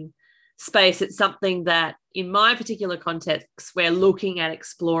co-planning space. It's something that in my particular context, we're looking at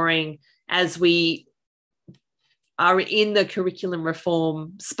exploring as we are in the curriculum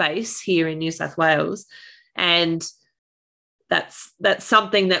reform space here in New South Wales. And that's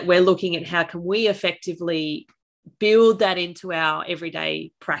something that we're looking at. How can we effectively build that into our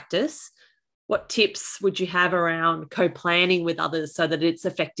everyday practice? What tips would you have around co-planning with others so that it's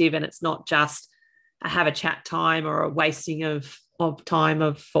effective and it's not just a have a chat time or a wasting of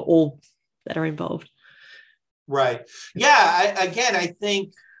time for all that are involved? Right. Yeah. I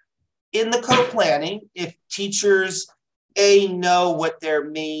think in the co-planning, if teachers know what their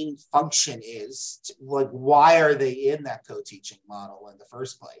main function is, like why are they in that co-teaching model in the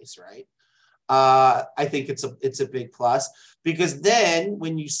first place, right? I think it's a big plus, because then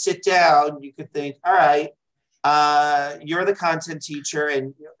when you sit down, you could think, all right, you're the content teacher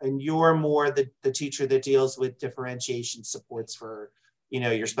and you're more the teacher that deals with differentiation supports for,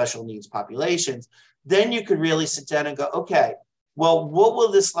 your special needs populations. Then you could really sit down and go, okay, well, what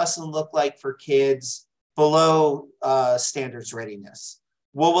will this lesson look like for kids below standards readiness?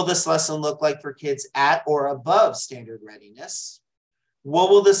 What will this lesson look like for kids at or above standard readiness?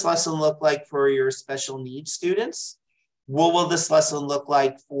 What will this lesson look like for your special needs students? What will this lesson look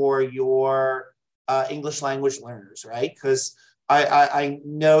like for your English language learners, right? Because I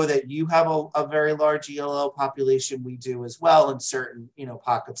know that you have a very large ELL population. We do as well in certain,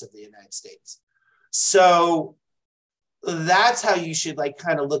 pockets of the United States. So that's how you should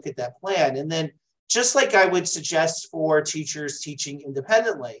kind of look at that plan. And then just like I would suggest for teachers teaching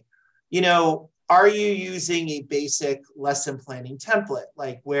independently, are you using a basic lesson planning template,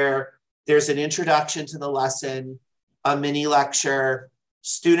 like where there's an introduction to the lesson, a mini lecture,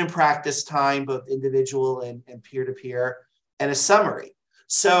 student practice time, both individual and peer-to-peer, and a summary.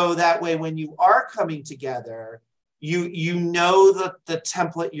 So that way, when you are coming together, you know the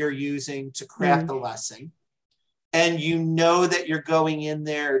template you're using to craft the lesson, and you know that you're going in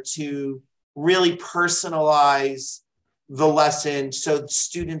there to really personalize the lesson so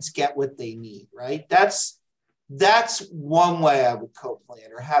students get what they need, right? That's one way I would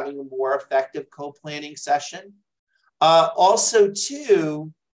co-plan, or having a more effective co-planning session. Also,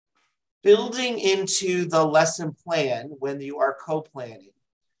 too, building into the lesson plan when you are co-planning,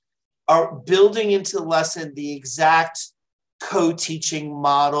 are building into the lesson the exact co-teaching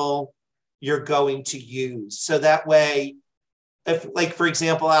model you're going to use. So that way, if, for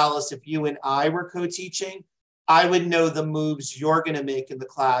example, Alice, if you and I were co-teaching, I would know the moves you're going to make in the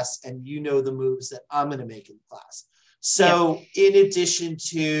class, and you know the moves that I'm going to make in the class. So in addition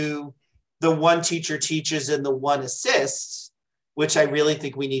to the one teacher teaches and the one assists, which I really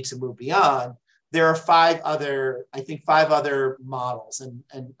think we need to move beyond, there are five other models,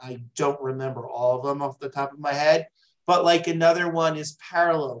 and I don't remember all of them off the top of my head, but another one is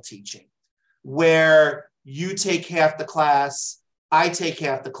parallel teaching, where you take half the class, I take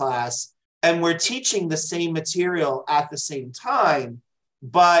half the class, and we're teaching the same material at the same time,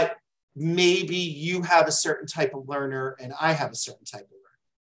 but maybe you have a certain type of learner and I have a certain type of learner.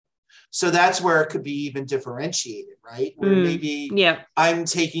 So that's where it could be even differentiated, right? Where maybe I'm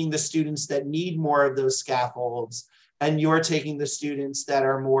taking the students that need more of those scaffolds, and you're taking the students that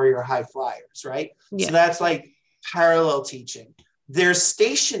are more your high flyers, right? Yeah. So that's parallel teaching. There's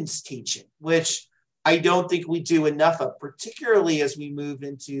stations teaching, which I don't think we do enough of, particularly as we move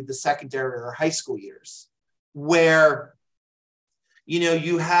into the secondary or high school years, where,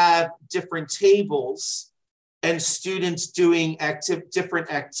 you have different tables and students doing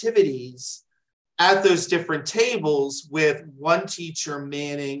different activities at those different tables, with one teacher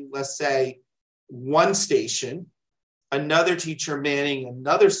manning, let's say, one station, another teacher manning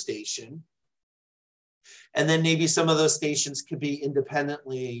another station, and then maybe some of those stations could be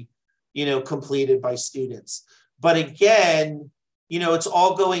independently, completed by students. But again, it's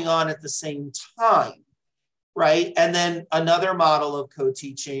all going on at the same time, right? And then another model of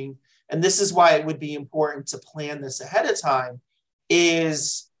co-teaching, and this is why it would be important to plan this ahead of time,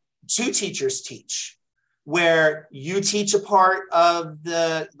 is two teachers teach, where you teach a part of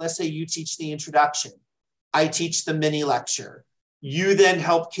let's say you teach the introduction, I teach the mini lecture. You then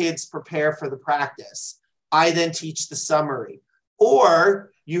help kids prepare for the practice. I then teach the summary.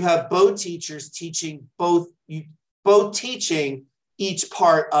 Or you have both teachers teaching both teaching each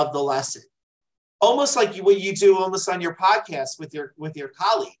part of the lesson. Almost like what you do almost on your podcast with your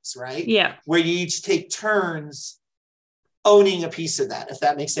colleagues, right? Yeah. Where you each take turns owning a piece of that, if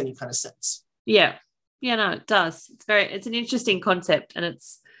that makes any kind of sense. Yeah. Yeah, no, it does. It's an interesting concept, and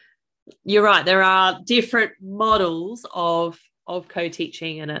you're right. There are different models of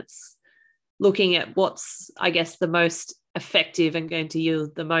co-teaching, and it's looking at what's, I guess, the most effective and going to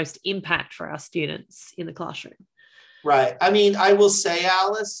yield the most impact for our students in the classroom. Right. I mean, I will say,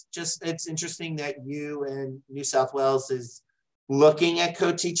 Alice, it's interesting that you and New South Wales is looking at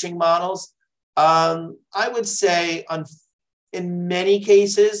co-teaching models. I would say in many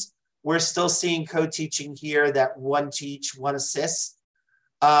cases, we're still seeing co-teaching here that one teach, one assist.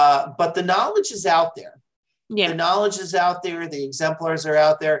 But the knowledge is out there. Yeah. The knowledge is out there. The exemplars are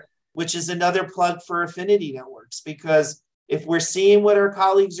out there, which is another plug for affinity networks, because if we're seeing what our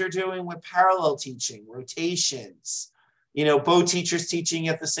colleagues are doing with parallel teaching, rotations, both teachers teaching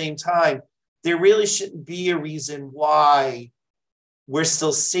at the same time, there really shouldn't be a reason why we're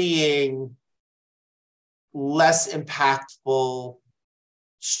still seeing less impactful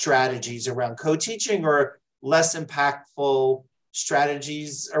strategies around co-teaching or less impactful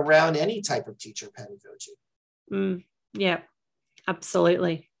strategies around any type of teacher pedagogy. Yeah,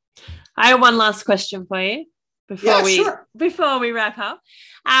 absolutely. I have one last question for you before we wrap up.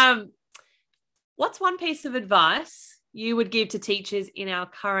 What's one piece of advice you would give to teachers in our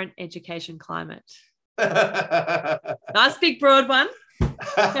current education climate? Nice big broad one.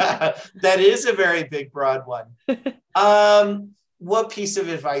 That is a very big broad one. What piece of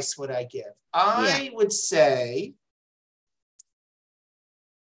advice would I give? I would say,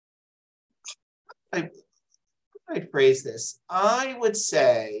 I'd phrase this. I would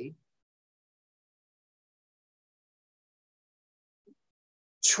say,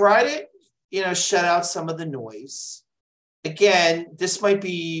 try to, shut out some of the noise. Again, this might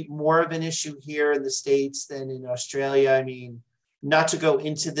be more of an issue here in the States than in Australia. I mean, not to go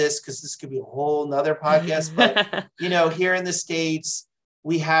into this because this could be a whole nother podcast, but, here in the States,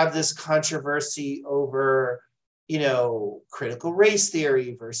 we have this controversy over, critical race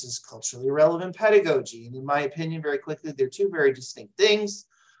theory versus culturally relevant pedagogy. And in my opinion, very quickly, they're two very distinct things.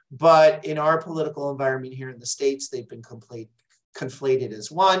 But in our political environment here in the States, they've been conflated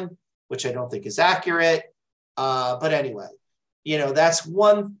as one, which I don't think is accurate. But anyway, that's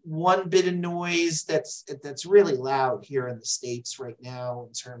one bit of noise that's really loud here in the States right now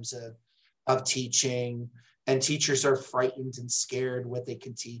in terms of teaching, and teachers are frightened and scared what they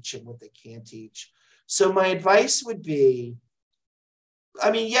can teach and what they can't teach. So my advice would be,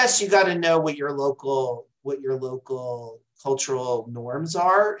 I mean, yes, you got to know what your local cultural norms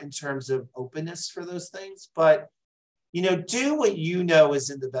are in terms of openness for those things, but do what is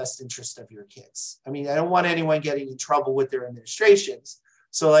in the best interest of your kids. I mean, I don't want anyone getting in trouble with their administrations.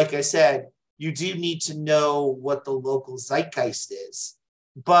 So like I said, you do need to know what the local zeitgeist is,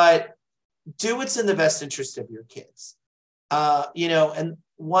 but do what's in the best interest of your kids. And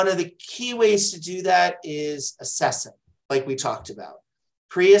one of the key ways to do that is assessing, like we talked about.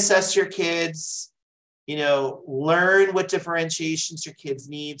 Pre-assess your kids, learn what differentiations your kids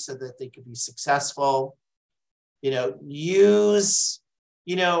need so that they can be successful. Use,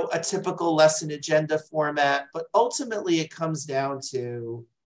 a typical lesson agenda format, but ultimately it comes down to,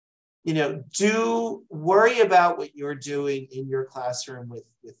 do worry about what you're doing in your classroom with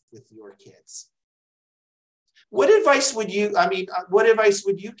your kids. What advice would you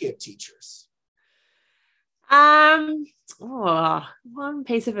give teachers? One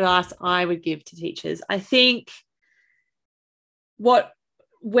piece of advice I would give to teachers. I think what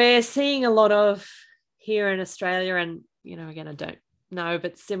we're seeing a lot of here in Australia, and, again, I don't know,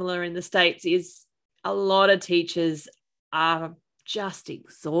 but similar in the States, is a lot of teachers are just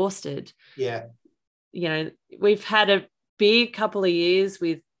exhausted. Yeah. We've had a big couple of years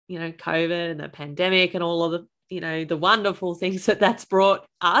with, COVID and the pandemic and all of the, the wonderful things that's brought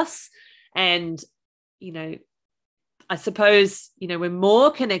us. And, I suppose, we're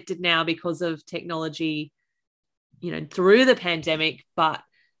more connected now because of technology, through the pandemic, but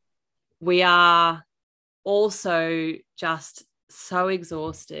we are also just so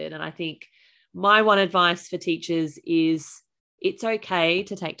exhausted. And I think my one advice for teachers is it's okay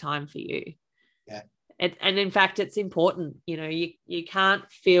to take time for you. Yeah. And in fact, it's important. You can't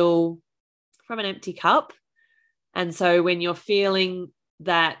fill from an empty cup. And so when you're feeling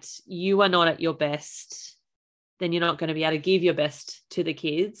that you are not at your best, then you're not going to be able to give your best to the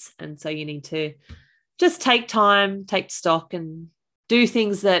kids. And so you need to just take time, take stock, and do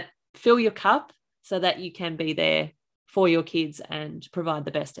things that fill your cup so that you can be there for your kids and provide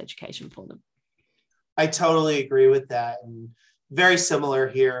the best education for them. I totally agree with that. And very similar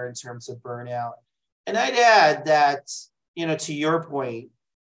here in terms of burnout. And I'd add that, to your point,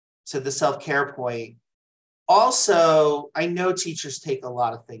 to the self-care point, also, I know teachers take a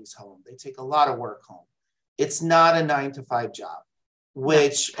lot of things home. They take a lot of work home. It's not a 9-to-5 job,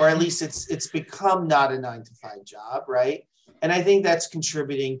 or at least it's become not a 9-to-5 job, right? And I think that's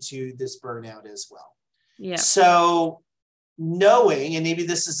contributing to this burnout as well. Yeah. So knowing, and maybe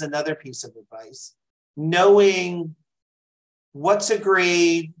this is another piece of advice, knowing what to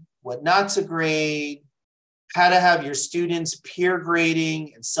grade, what not to grade, how to have your students peer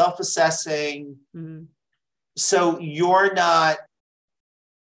grading and self-assessing. Mm-hmm. So you're not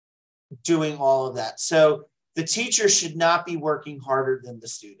doing all of that. So the teacher should not be working harder than the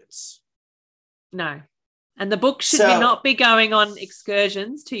students. No. And the book should not be going on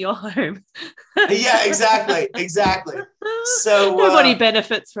excursions to your home. Yeah, exactly. So nobody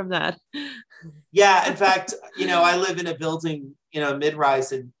benefits from that. Yeah. In fact, I live in a building,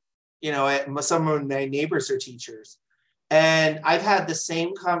 mid-rise, and, some of my neighbors are teachers. And I've had the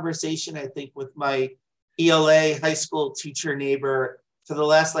same conversation, I think, with my ELA high school teacher neighbor for the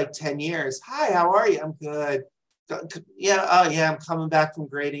last 10 years. Hi, how are you? I'm good. Yeah. Oh yeah. I'm coming back from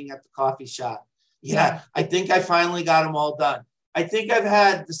grading at the coffee shop. Yeah. I think I finally got them all done. I think I've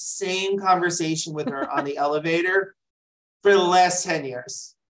had the same conversation with her on the elevator for the last 10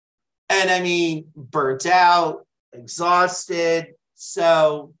 years. And I mean, burnt out, exhausted.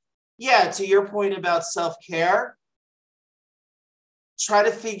 So yeah, to your point about self-care, try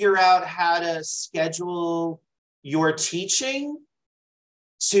to figure out how to schedule your teaching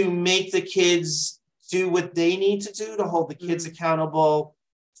to make the kids do what they need to do, to hold the kids accountable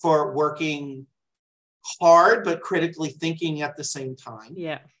for working hard, but critically thinking at the same time.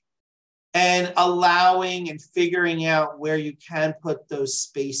 Yeah. And allowing and figuring out where you can put those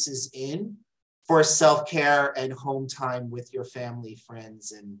spaces in for self-care and home time with your family,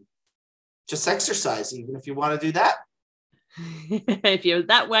 friends, and just exercise, even if you want to do that. If you're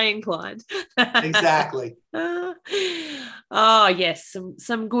that way inclined. Exactly. Oh, yes.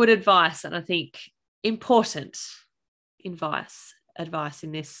 Some good advice. And I think important advice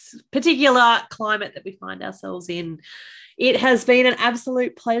in this particular climate that we find ourselves in. It has been an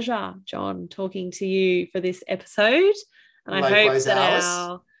absolute pleasure, John, talking to you for this episode. And Likewise, I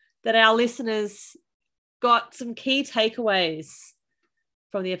hope that our listeners got some key takeaways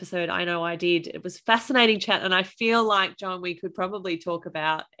from the episode. I know I did. It was fascinating chat. And I feel like, John, we could probably talk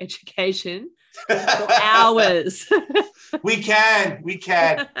about education for hours. We can,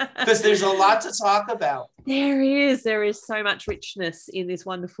 because there's a lot to talk about. There is so much richness in this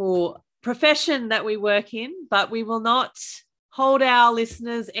wonderful profession that we work in, but we will not hold our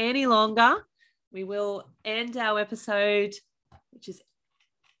listeners any longer. We will end our episode, which is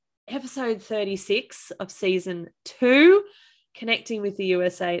episode 36 of season 2, Connecting with the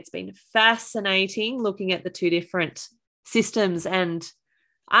USA. It's been fascinating looking at the two different systems and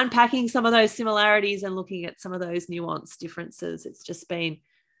unpacking some of those similarities and looking at some of those nuanced differences. It's just been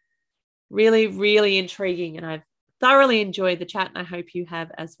really, really intriguing, and I've thoroughly enjoyed the chat, and I hope you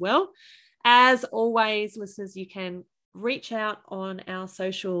have as well. As always, listeners, you can reach out on our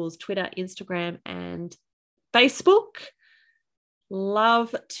socials, Twitter, Instagram, and Facebook.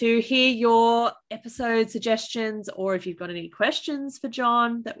 Love to hear your episode suggestions, or if you've got any questions for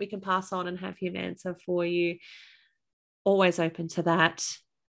John that we can pass on and have him answer for you. Always open to that.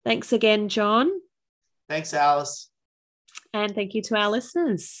 Thanks again, John. Thanks, Alice. And thank you to our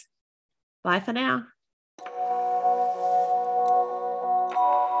listeners. Bye for now.